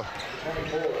to go.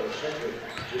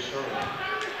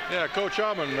 Yeah, Coach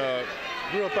Aubin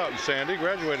grew up out in Sandy,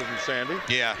 graduated from Sandy.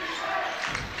 Yeah.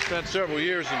 Spent several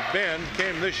years in Bend,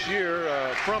 came this year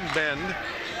from Bend,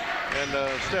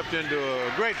 and stepped into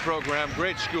a great program,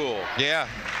 great school. Yeah.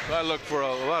 So I look for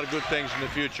a lot of good things in the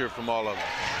future from all of them.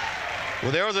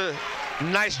 Well, there was a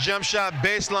nice jump shot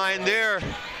baseline there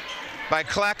by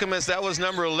Clackamas. That was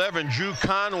number 11, Drew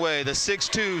Conway, the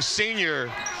 6'2"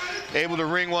 senior, able to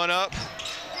ring one up.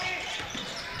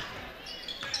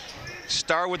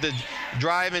 Starr with the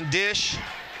drive and dish.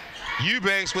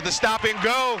 Eubanks with the stop and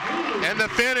go and the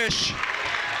finish.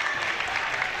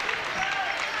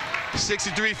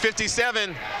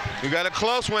 63-57. We got a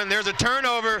close one. There's a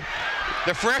turnover.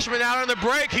 The freshman out on the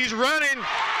break. He's running.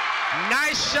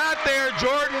 Nice shot there,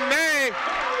 Jordan May.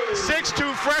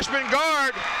 6'2" freshman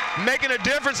guard, making a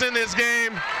difference in this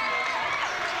game.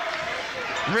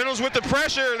 Reynolds with the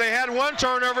pressure. They had one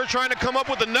turnover, trying to come up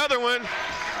with another one.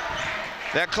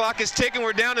 That clock is ticking.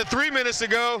 We're down to 3 minutes to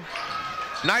go.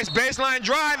 Nice baseline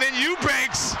drive, and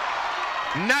Eubanks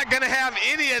not going to have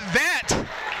any of that.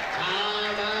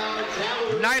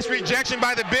 Nice rejection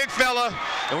by the big fella,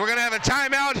 and we're going to have a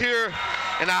timeout here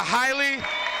in a highly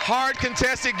hard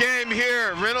contested game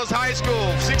here. Reynolds High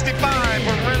School, 65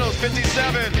 from Reynolds,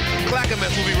 57.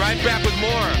 Clackamas will be right back with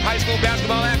more high school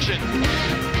basketball action.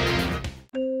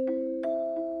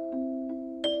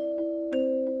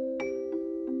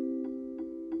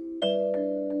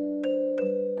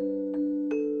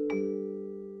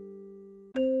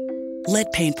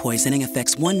 Lead paint poisoning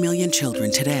affects 1 million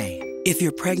children today. If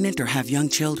you're pregnant or have young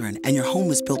children and your home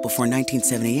was built before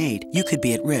 1978, you could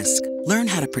be at risk. Learn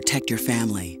how to protect your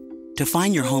family. To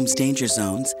find your home's danger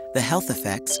zones, the health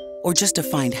effects, or just to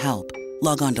find help,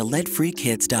 log on to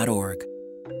leadfreekids.org.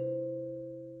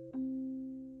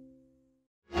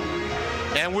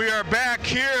 And we are back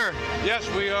here. Yes,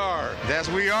 we are. Yes,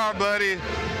 we are, buddy,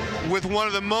 with one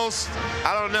of the most,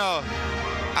 I don't know,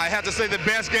 I have to say the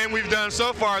best game we've done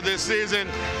so far this season.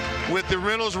 with the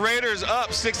Reynolds Raiders up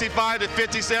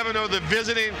 65-57 over the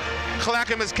visiting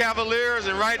Clackamas Cavaliers.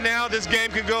 And right now, this game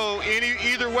could go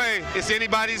either way. It's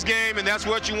anybody's game, and that's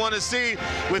what you want to see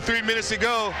with 3 minutes to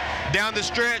go down the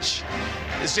stretch.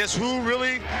 It's just who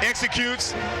really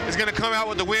executes is going to come out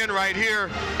with the win right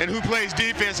here, and who plays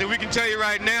defense. And we can tell you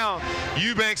right now,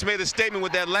 Eubanks made a statement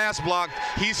with that last block.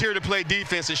 He's here to play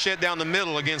defense and shut down the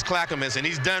middle against Clackamas, and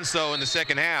he's done so in the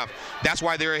second half. That's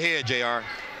why they're ahead, JR.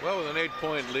 Well, with an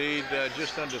 8-point lead,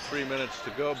 just under 3 minutes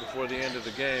to go before the end of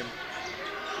the game.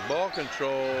 Ball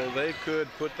control, they could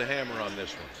put the hammer on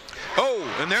this one.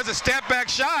 Oh, and there's a step back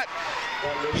shot.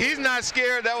 He's not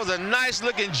scared. That was a nice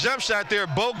looking jump shot there.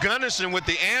 Bo Gunderson with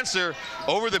the answer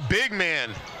over the big man.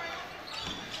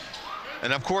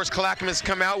 And of course, Clackamas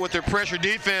come out with their pressure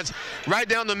defense right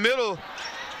down the middle.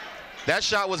 That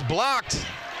shot was blocked,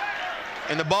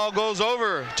 and the ball goes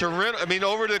over to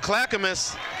over to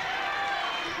Clackamas.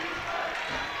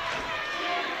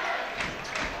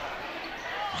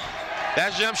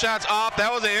 That jump shot's off.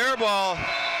 That was an air ball.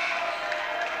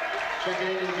 Checking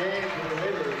in the game for the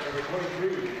Raiders, number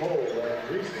 23, Cole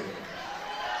Greasing.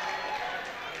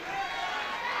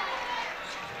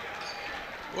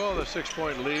 Well, the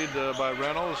 6-point lead by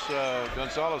Reynolds.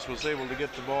 Gonzalez was able to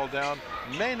get the ball down.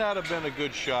 May not have been a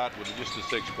good shot with just a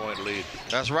 6-point lead.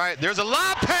 That's right. There's a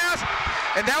lob pass,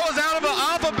 and that was out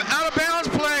of bounds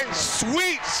play.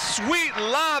 Sweet, sweet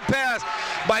lob pass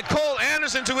by Cole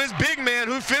Anderson to his big man,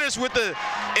 who finished with the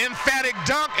emphatic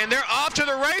dunk, and they're off to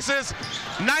the races.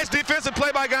 Nice defensive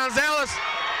play by Gonzalez.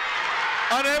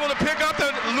 Unable to pick up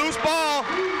the loose ball.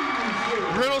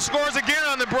 Reynolds scores again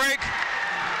on the break.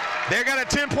 They got a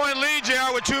 10-point lead,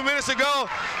 JR, with 2 minutes to go.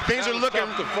 Things are looking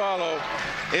tough to follow.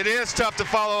 It is tough to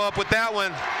follow up with that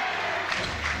one.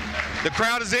 The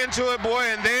crowd is into it, boy,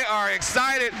 and they are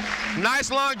excited. Nice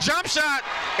long jump shot,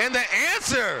 and the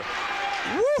answer.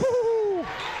 Woo-hoo!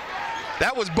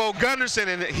 That was Bo Gunderson,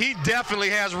 and he definitely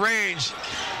has range.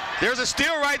 There's a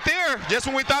steal right there. Just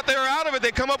when we thought they were out of it,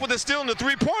 they come up with a steal in the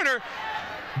three-pointer.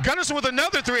 Gunderson with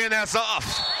another three, and that's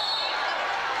off.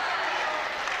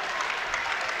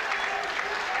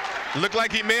 Looked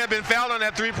like he may have been fouled on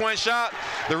that three-point shot.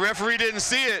 The referee didn't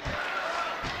see it.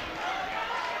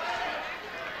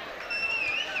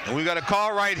 And we got a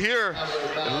call right here.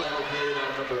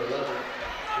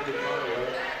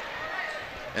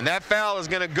 And that foul is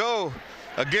going to go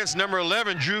against number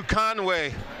 11, Drew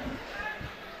Conway.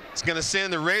 It's going to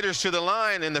send the Raiders to the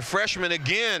line, and the freshman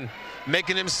again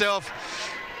making himself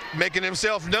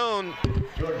known,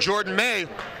 Jordan May,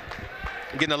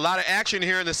 getting a lot of action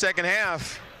here in the second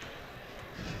half.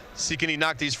 See, can he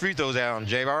knock these free throws down,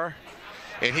 JR?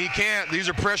 And he can't. These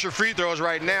are pressure free throws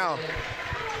right now.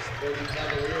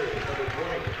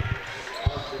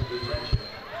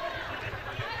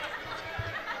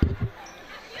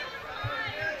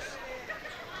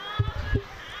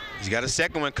 He's got a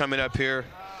second one coming up here.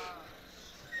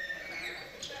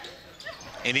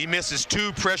 And he misses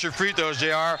 2 pressure free throws,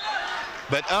 JR.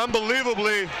 But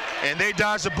unbelievably, and they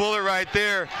dodged the bullet right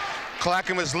there.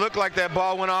 Clackamas looked like that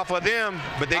ball went off of them,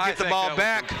 but they get the ball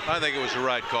back. I think it was the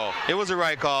right call. It was the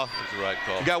right call. It was the right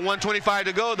call. You got 125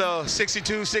 to go, though.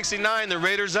 62-69, the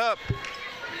Raiders up.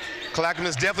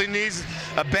 Clackamas definitely needs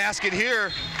a basket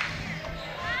here.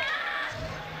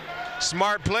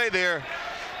 Smart play there.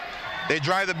 They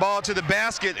drive the ball to the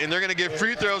basket, and they're going to get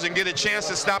free throws and get a chance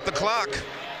to stop the clock.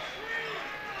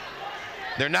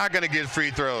 They're not going to get free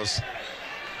throws.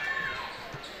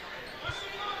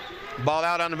 Ball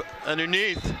out on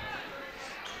underneath.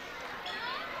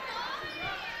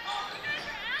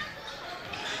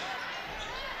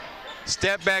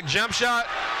 Step back jump shot.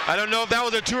 I don't know if that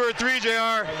was a 2 or 3,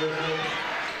 JR.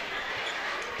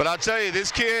 But I'll tell you,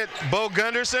 this kid, Bo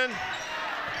Gunderson,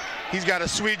 he's got a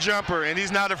sweet jumper, and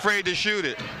he's not afraid to shoot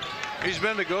it. He's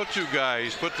been the go-to guy.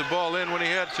 He's put the ball in when he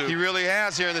had to. He really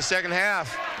has here in the second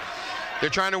half. They're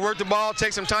trying to work the ball,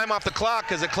 take some time off the clock,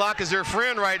 because the clock is their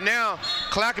friend right now.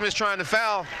 Clackamas is trying to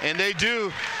foul, and they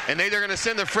do. And they're going to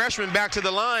send the freshman back to the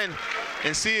line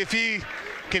and see if he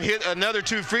can hit another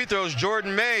 2 free throws.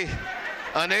 Jordan May,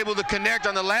 unable to connect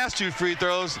on the last 2 free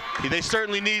throws. They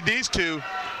certainly need these 2.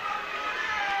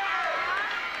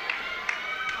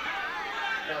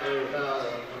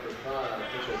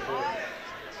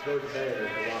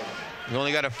 You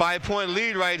only got a 5-point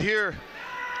lead right here.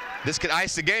 This could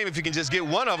ice the game if you can just get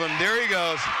one of them. There he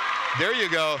goes. There you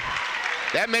go.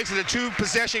 That makes it a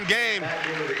 2-possession game.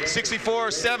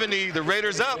 64-70, the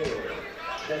Raiders up.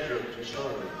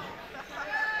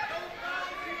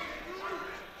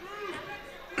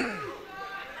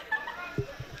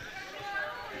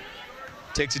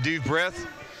 Takes a deep breath,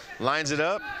 lines it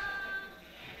up.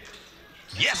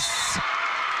 Yes!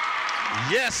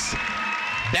 Yes!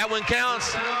 That one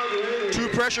counts. 2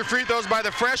 pressure free throws by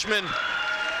the freshman.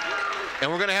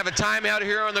 And we're going to have a timeout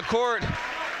here on the court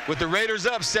with the Raiders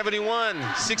up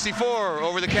 71-64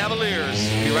 over the Cavaliers.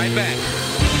 Be right back.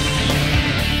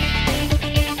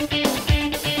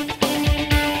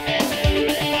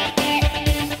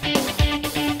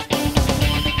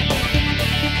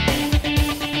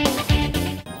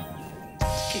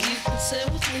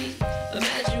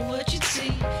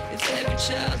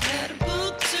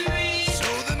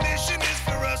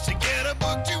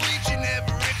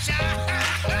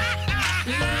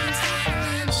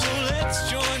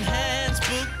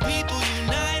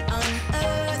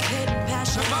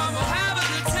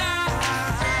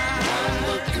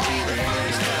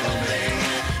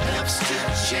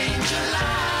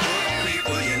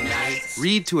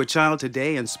 Read to a child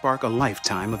today and spark a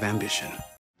lifetime of ambition.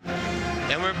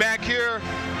 And we're back here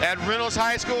at Reynolds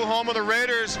High School, home of the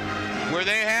Raiders, where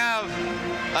they have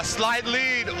a slight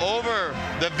lead over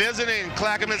the visiting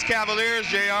Clackamas Cavaliers,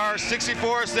 JR,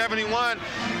 64-71.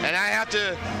 And I have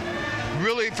to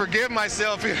really forgive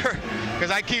myself here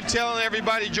because I keep telling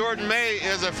everybody Jordan May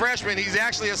is a freshman. He's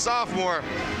actually a sophomore,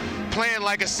 playing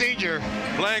like a senior.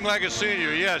 Playing like a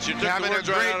senior, yes. You took having the words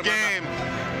a great right out of game.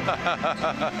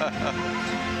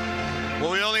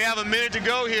 Well, we only have a minute to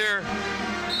go here.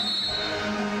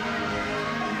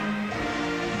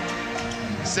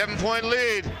 7-point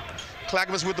lead.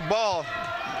 Clackamas with the ball.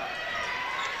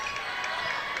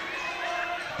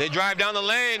 They drive down the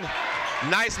lane.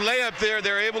 Nice layup there.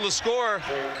 They're able to score.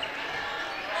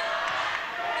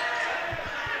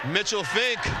 Mitchell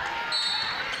Fink.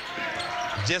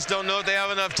 Just don't know if they have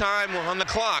enough time on the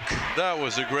clock. That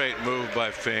was a great move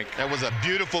by Fink. That was a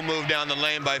beautiful move down the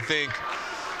lane by Fink.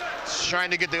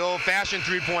 Trying to get the old-fashioned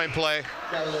three-point play.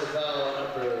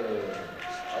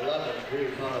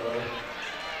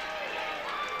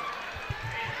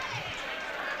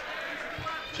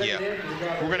 Yeah,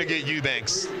 we're going to get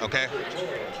Eubanks, okay?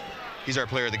 He's our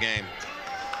player of the game.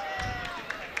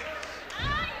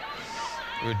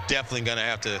 We're definitely going to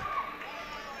have to.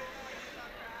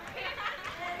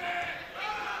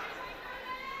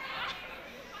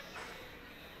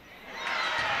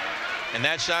 And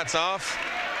that shot's off.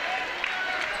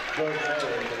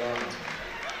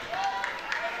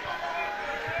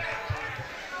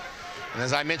 And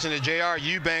as I mentioned to JR,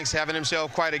 Eubanks having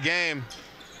himself quite a game.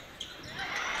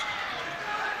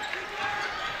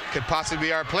 Could possibly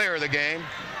be our player of the game.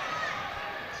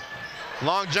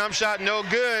 Long jump shot, no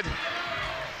good.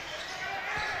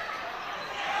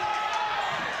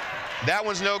 That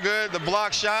one's no good. The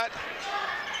block shot.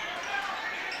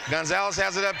 Gonzalez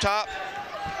has it up top.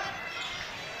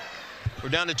 We're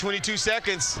down to 22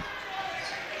 seconds.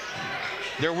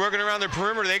 They're working around the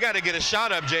perimeter. They got to get a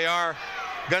shot up, JR.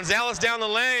 Gonzalez down the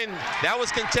lane. That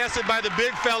was contested by the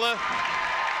big fella.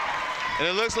 And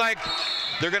it looks like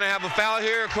they're going to have a foul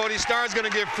here. Cody Starr's going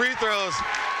to get free throws.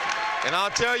 And I'll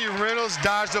tell you, Reynolds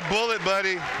dodged a bullet,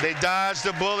 buddy. They dodged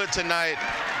a bullet tonight.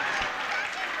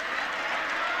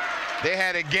 They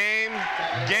had a game.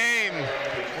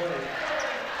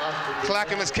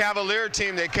 Clackamas Cavalier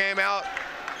team. They came out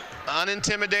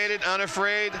unintimidated,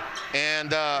 unafraid, and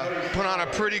put on a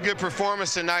pretty good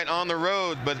performance tonight on the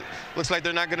road, but looks like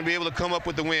they're not going to be able to come up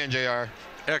with the win, JR.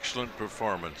 Excellent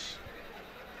performance.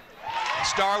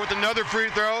 Starr with another free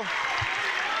throw.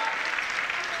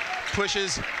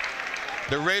 Pushes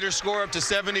the Raiders score up to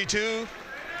 72.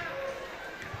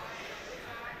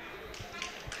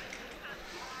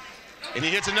 And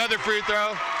he hits another free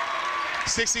throw,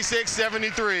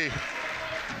 66-73.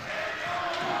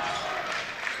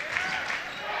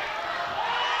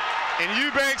 And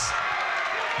Eubanks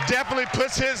definitely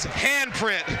puts his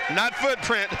handprint, not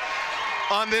footprint,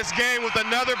 on this game with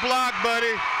another block, buddy.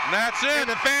 And that's it. And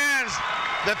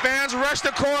the fans rush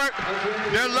the court.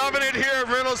 They're loving it here at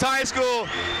Reynolds High School.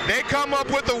 They come up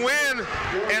with the win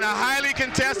in a highly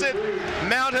contested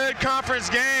Mount Hood Conference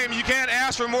game. You can't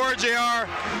ask for more, JR.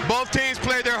 Both teams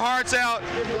played their hearts out.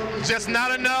 Just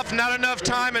not enough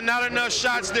time and not enough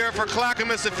shots there for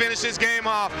Clackamas to finish this game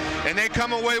off. And they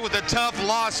come away with a tough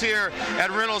loss here at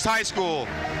Reynolds High School.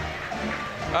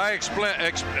 I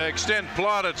extend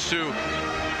plaudits to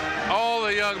all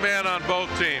the young men on both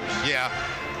teams. Yeah.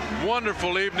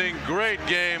 Wonderful evening, great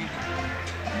game.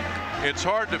 It's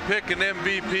hard to pick an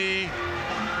MVP,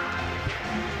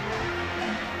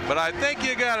 but I think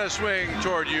you got to swing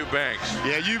toward Eubanks.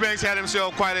 Yeah, Eubanks had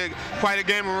himself quite a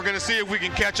game, and we're going to see if we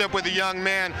can catch up with the young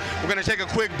man. We're going to take a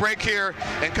quick break here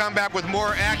and come back with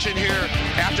more action here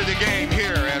after the game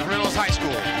here at Reynolds High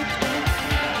School.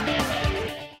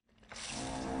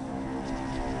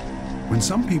 When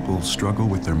some people struggle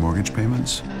with their mortgage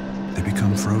payments, they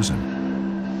become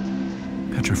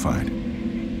frozen, petrified.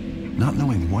 Not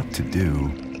knowing what to do,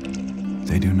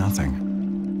 they do nothing.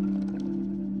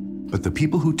 But the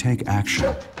people who take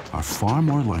action are far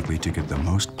more likely to get the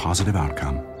most positive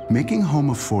outcome. Making home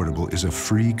affordable is a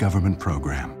free government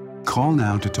program. Call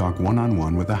now to talk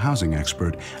one-on-one with a housing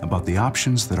expert about the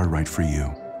options that are right for you.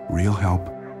 Real help,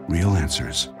 real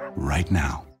answers, right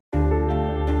now.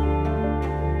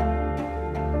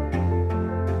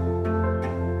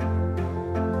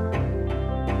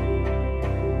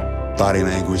 Body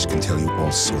language can tell you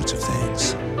all sorts of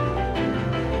things.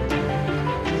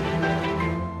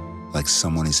 Like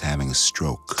someone is having a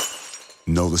stroke.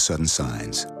 Know the sudden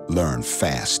signs. Learn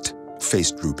fast. Face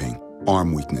drooping,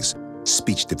 arm weakness,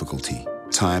 speech difficulty.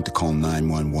 Time to call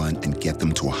 911 and get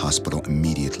them to a hospital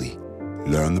immediately.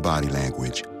 Learn the body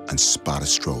language and spot a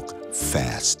stroke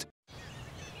fast.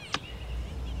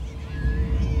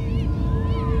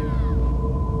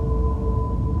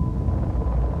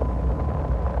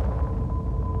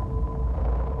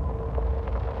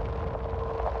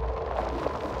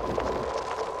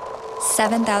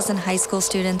 $7,000 high school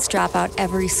students drop out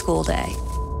every school day.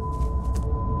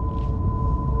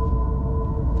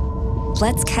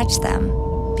 Let's catch them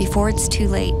before it's too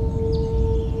late.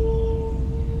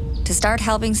 To start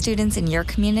helping students in your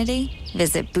community,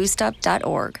 visit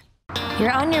boostup.org.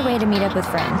 You're on your way to meet up with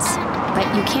friends,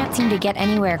 but you can't seem to get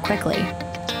anywhere quickly.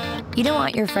 You don't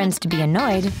want your friends to be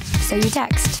annoyed, so you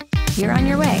text. You're on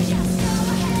your way.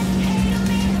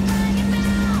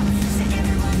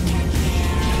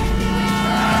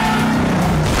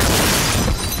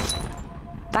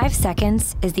 Five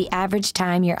seconds is the average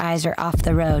time your eyes are off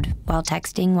the road while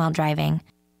texting while driving.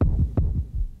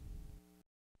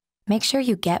 Make sure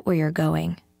you get where you're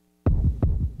going.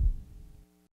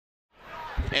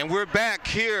 And we're back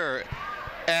here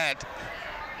at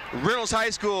Reynolds High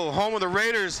School, home of the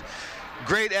Raiders.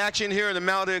 Great action here in the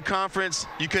Mount Hood Conference.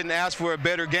 You couldn't ask for a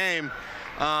better game.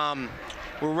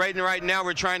 Right now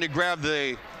we're trying to grab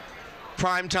the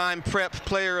primetime prep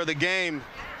player of the game,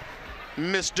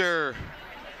 Mr.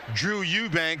 Drew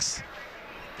Eubanks.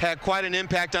 Had quite an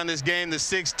impact on this game. The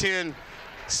 6'10"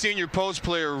 senior post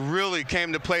player really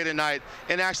came to play tonight,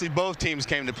 and actually both teams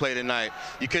came to play tonight.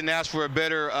 You couldn't ask for a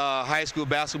better high school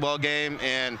basketball game,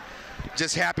 and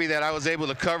just happy that I was able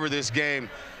to cover this game.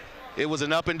 It was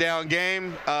an up and down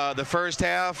game. The first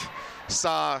half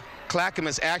saw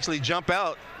Clackamas actually jump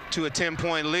out to a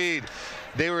 10-point lead.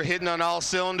 They were hitting on all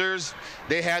cylinders.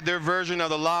 They had their version of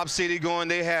the Lob City going.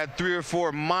 They had 3 or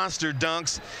 4 monster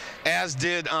dunks, as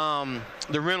did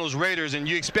the Reynolds Raiders, and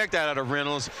you expect that out of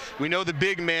Reynolds. We know the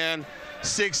big man,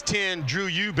 6'10", Drew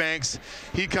Eubanks.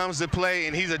 He comes to play,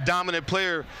 and he's a dominant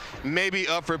player, maybe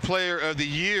up for player of the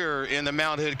year in the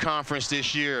Mount Hood Conference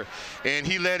this year. And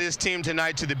he led his team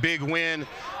tonight to the big win,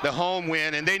 the home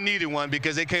win, and they needed one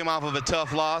because they came off of a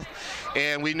tough loss.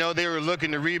 And we know they were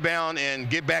looking to rebound and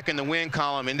get back in the win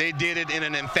column, and they did it in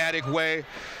an emphatic way.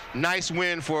 Nice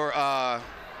win for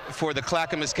the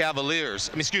Clackamas Cavaliers.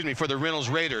 For the Reynolds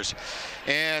Raiders.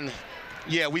 And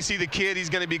yeah, we see the kid. He's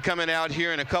going to be coming out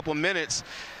here in a couple minutes.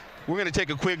 We're going to take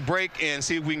a quick break and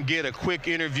see if we can get a quick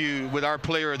interview with our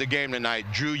player of the game tonight,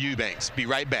 Drew Eubanks. Be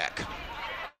right back.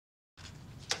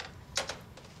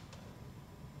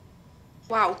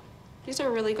 Wow, these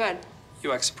are really good.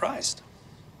 You act surprised.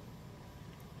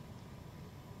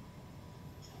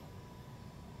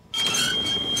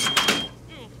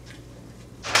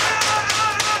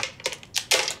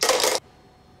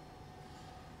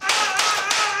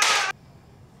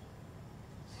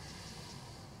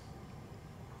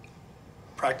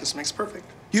 Practice makes perfect.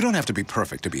 You don't have to be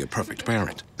perfect to be a perfect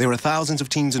parent. There are thousands of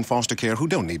teens in foster care who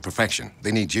don't need perfection.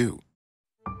 They need you.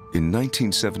 In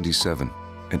 1977,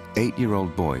 an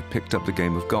 8-year-old boy picked up the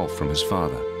game of golf from his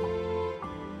father.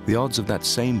 The odds of that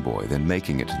same boy then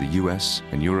making it to the US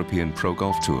and European Pro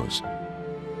Golf Tours,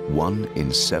 1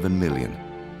 in 7 million.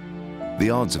 The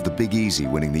odds of the Big Easy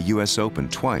winning the US Open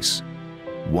twice,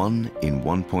 1 in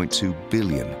 1.2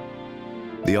 billion.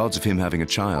 The odds of him having a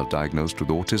child diagnosed with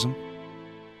autism,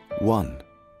 1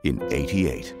 in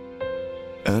 88.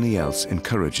 Ernie Els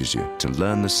encourages you to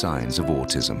learn the signs of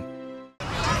autism.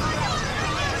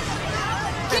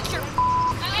 Get your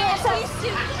ass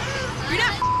suit. You're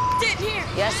not sitting here.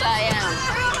 Yes, I am.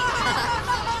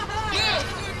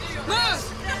 Move.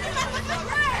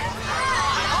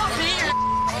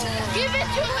 Give it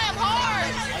to him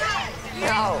hard.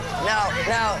 No.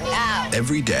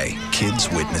 Every day, kids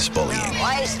witness bullying.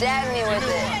 Why are you stabbing me with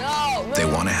it? No. They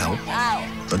want to help, Ow.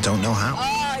 but don't know how.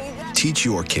 Oh, Teach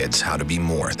your kids how to be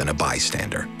more than a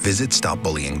bystander. Visit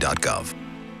stopbullying.gov.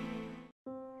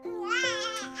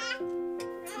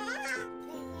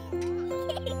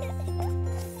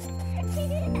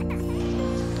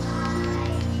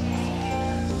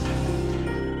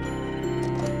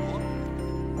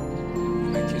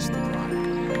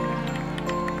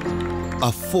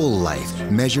 A full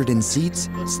life, measured in seats,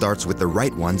 starts with the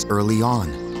right ones early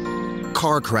on.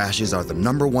 Car crashes are the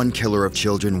 #1 killer of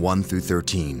children 1 through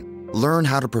 13. Learn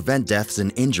how to prevent deaths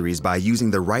and injuries by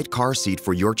using the right car seat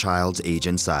for your child's age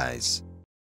and size.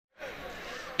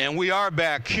 And we are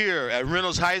back here at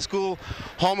Reynolds High School,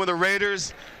 home of the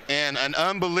Raiders, and an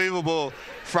unbelievable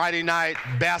Friday night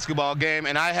basketball game.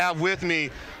 And I have with me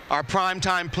our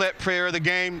primetime player of the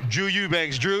game, Drew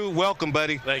Eubanks. Drew, welcome,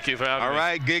 buddy. Thank you for having me. All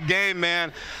right, good game,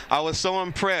 man. I was so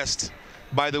impressed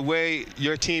by the way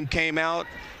your team came out,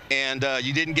 and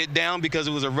you didn't get down because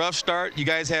it was a rough start. You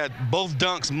guys had both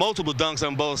dunks, multiple dunks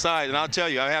on both sides, and I'll tell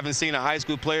you, I haven't seen a high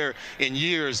school player in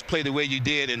years play the way you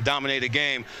did and dominate a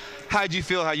game. How did you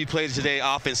feel how you played today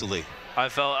offensively? I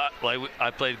felt like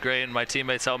I played great, and my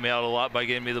teammates helped me out a lot by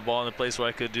getting me the ball in the place where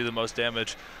I could do the most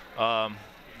damage.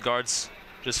 Guards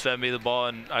just fed me the ball,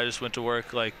 and I just went to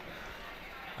work. Like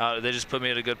they just put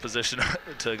me in a good position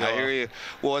to go. I hear you.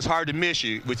 Well, it's hard to miss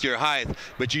you with your height,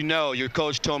 but you know, your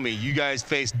coach told me you guys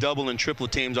face double and triple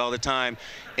teams all the time,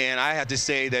 and I have to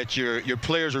say that your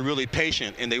players are really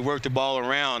patient and they work the ball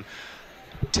around.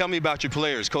 Tell me about your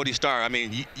players, Cody Starr. I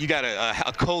mean, you got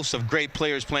a host of great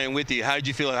players playing with you. How did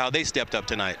you feel how they stepped up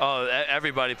tonight? Oh,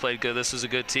 everybody played good. This was a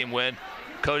good team win.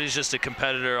 Cody's just a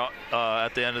competitor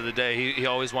at the end of the day. He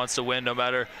always wants to win no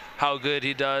matter how good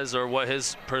he does or what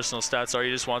his personal stats are.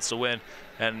 He just wants to win,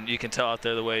 and you can tell out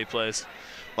there the way he plays.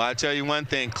 Well, I'll tell you one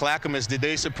thing. Clackamas, did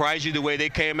they surprise you the way they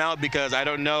came out? Because I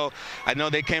don't know. I know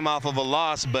they came off of a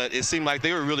loss, but it seemed like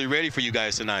they were really ready for you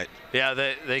guys tonight. Yeah,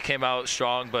 they came out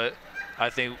strong, but I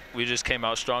think we just came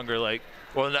out stronger. Like,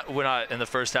 well, we're not in the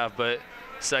first half, but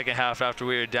second half after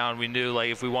we were down, we knew like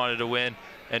if we wanted to win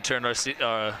and turn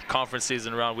our conference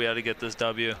season around, we had to get this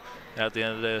W. And at the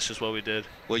end of the day, that's just what we did.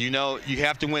 Well, you know, you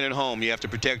have to win at home. You have to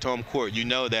protect home court. You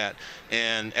know that.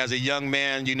 And as a young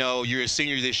man, you know, you're a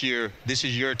senior this year. This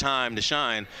is your time to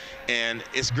shine. And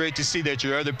it's great to see that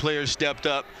your other players stepped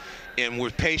up and were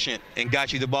patient and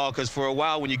got you the ball, because for a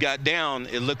while when you got down,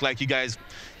 it looked like you got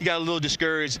a little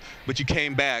discouraged, but you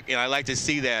came back, and I like to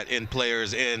see that in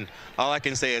players. And all I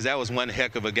can say is that was one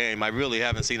heck of a game. I really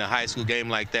haven't seen a high school game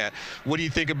like that. What do you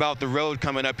think about the road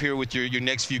coming up here with your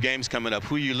next few games coming up?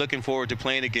 Who are you looking forward to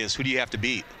playing against? Who do you have to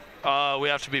beat? We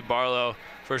have to beat Barlow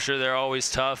for sure. They're always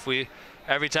tough.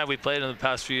 Every time we played them the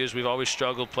past few years, we've always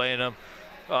struggled playing them.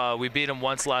 We beat them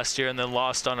once last year and then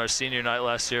lost on our senior night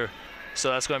last year. So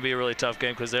that's going to be a really tough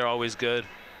game because they're always good.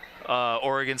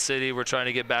 Oregon City, we're trying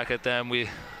to get back at them. We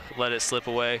let it slip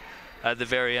away at the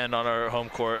very end on our home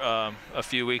court a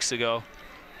few weeks ago.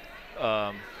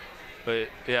 But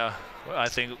yeah, I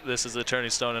think this is the turning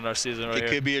stone in our season right here. It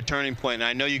could be a turning point. And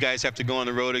I know you guys have to go on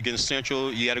the road against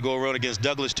Central. You got to go on the road against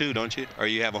Douglas too, don't you? Or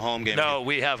you have a home game? No,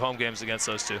 we have home games against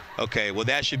those two. Okay, well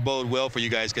that should bode well for you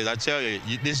guys, because I tell you,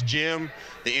 this gym,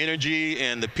 the energy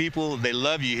and the people, they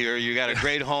love you here. You got a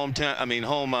great home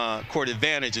court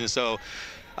advantage, and so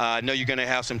I know you're going to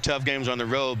have some tough games on the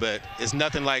road, but it's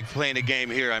nothing like playing a game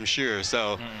here, I'm sure.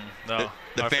 So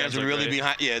the fans are really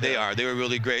behind. Yeah, they are. They were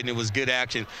really great, and it was good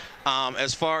action.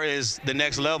 As far as the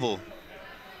next level,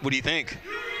 what do you think?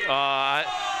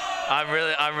 I'm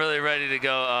really ready to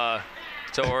go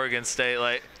to Oregon State.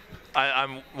 Like,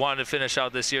 I'm wanting to finish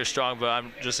out this year strong, but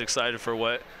I'm just excited for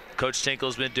what Coach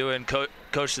Tinkle's been doing.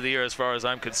 Coach of the year, as far as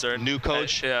I'm concerned. New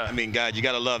coach. Yeah. I mean, God, you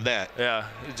got to love that. Yeah,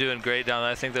 he's doing great down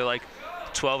there. I think they're like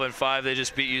 12-5. They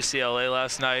just beat UCLA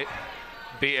last night.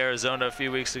 Beat Arizona a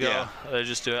few weeks ago. Yeah. They're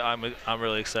just doing. I'm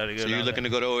really excited to go. So you're looking to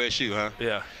go to OSU, huh?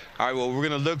 Yeah. All right. Well, we're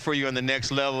gonna look for you on the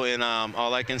next level, and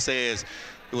all I can say is,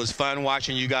 it was fun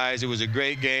watching you guys. It was a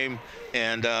great game,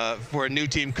 and for a new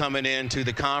team coming into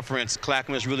the conference,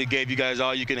 Clackamas really gave you guys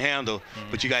all you can handle.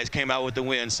 But you guys came out with the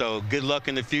win. So good luck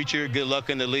in the future. Good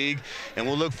luck in the league, and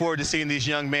we'll look forward to seeing this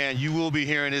young man. You will be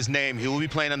hearing his name. He will be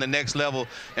playing on the next level,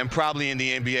 and probably in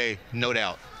the NBA, no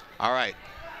doubt. All right.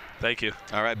 Thank you.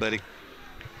 All right, buddy.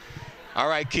 All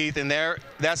right, Keith, and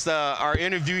that's our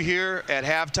interview here at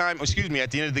halftime, excuse me, at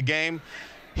the end of the game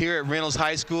here at Reynolds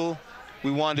High School.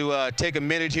 We want to take a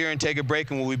minute here and take a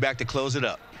break, and we'll be back to close it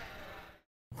up.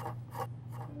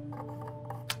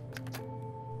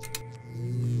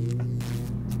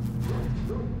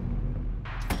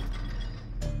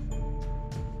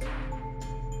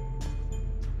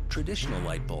 Traditional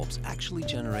light bulbs actually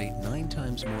generate 9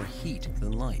 times more heat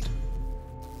than light.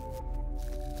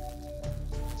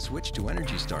 Switch to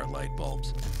Energy Star light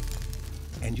bulbs,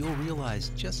 and you'll realize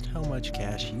just how much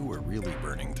cash you are really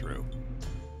burning through.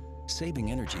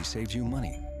 Saving energy saves you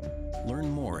money. Learn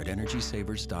more at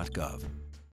EnergySavers.gov.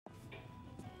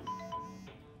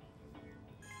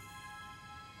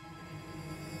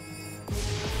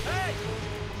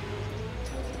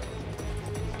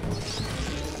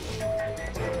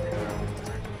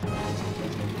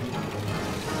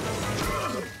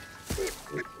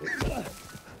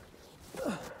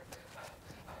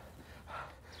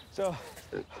 So,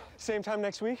 same time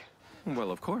next week? Well,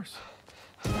 of course.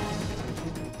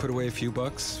 Put away a few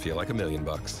bucks, feel like $1 million.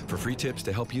 For free tips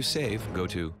to help you save, go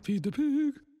to Feed the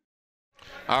Pig.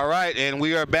 All right, and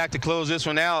we are back to close this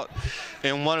one out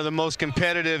in one of the most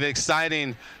competitive,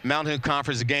 exciting Mountain Hood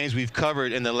Conference games we've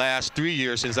covered in the last 3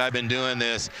 years since I've been doing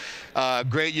this.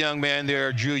 Great young man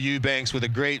there, Drew Eubanks, with a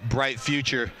great, bright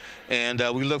future. And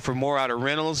we look for more out of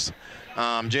Reynolds.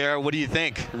 JR, what do you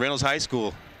think? Reynolds High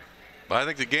School. I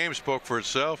think the game spoke for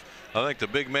itself. I think the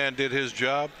big man did his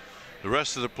job. The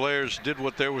rest of the players did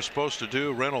what they were supposed to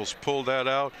do. Reynolds pulled that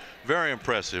out. Very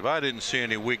impressive. I didn't see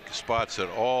any weak spots at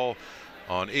all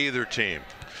on either team.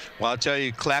 Well, I'll tell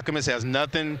you, Clackamas has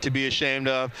nothing to be ashamed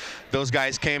of. Those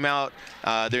guys came out,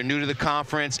 they're new to the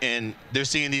conference, and they're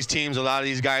seeing these teams, a lot of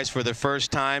these guys for the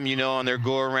first time, you know, on their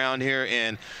go around here,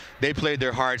 and they played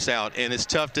their hearts out. And it's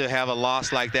tough to have a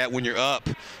loss like that when you're up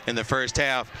in the first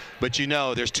half, but you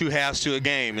know there's 2 halves to a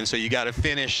game, and so you got to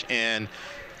finish. And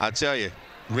I'll tell you,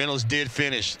 Reynolds did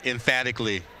finish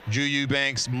emphatically. Drew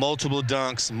Eubanks, multiple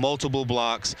dunks, multiple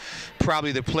blocks,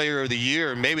 probably the player of the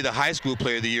year, maybe the high school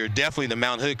player of the year, definitely the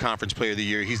Mount Hood Conference player of the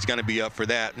year. He's going to be up for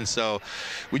that. And so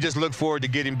we just look forward to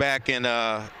getting back and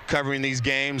covering these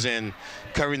games and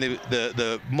covering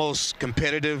the most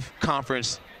competitive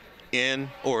conference in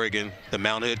Oregon, the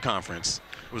Mount Hood Conference.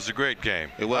 It was a great game.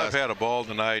 It was. I've had a ball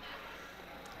tonight.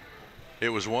 It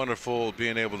was wonderful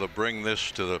being able to bring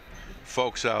this to the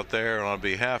folks out there. And on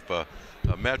behalf of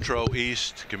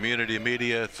MetroEast Community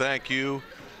Media, thank you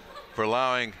for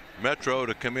allowing Metro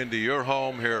to come into your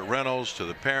home here at Reynolds, to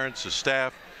the parents, the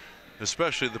staff,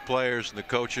 especially the players and the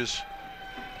coaches.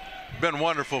 Been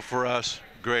wonderful for us.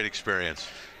 Great experience.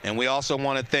 And we also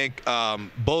want to thank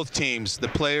both teams, the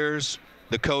players,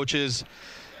 the coaches,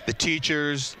 the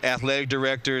teachers, athletic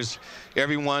directors,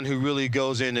 everyone who really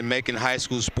goes into making high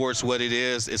school sports what it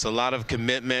is. It's a lot of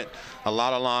commitment, a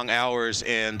lot of long hours,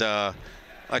 and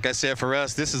like I said, for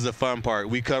us, this is the fun part.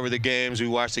 We cover the games, we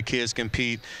watch the kids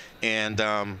compete,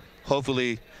 and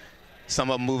hopefully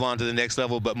some of them move on to the next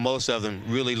level, but most of them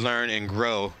really learn and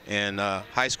grow, and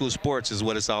high school sports is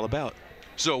what it's all about.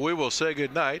 So we will say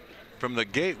goodnight from the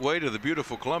gateway to the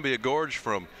beautiful Columbia Gorge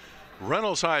from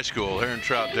Reynolds High School here in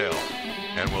Troutdale,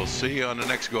 and we'll see you on the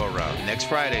next go-around. Next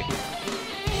Friday.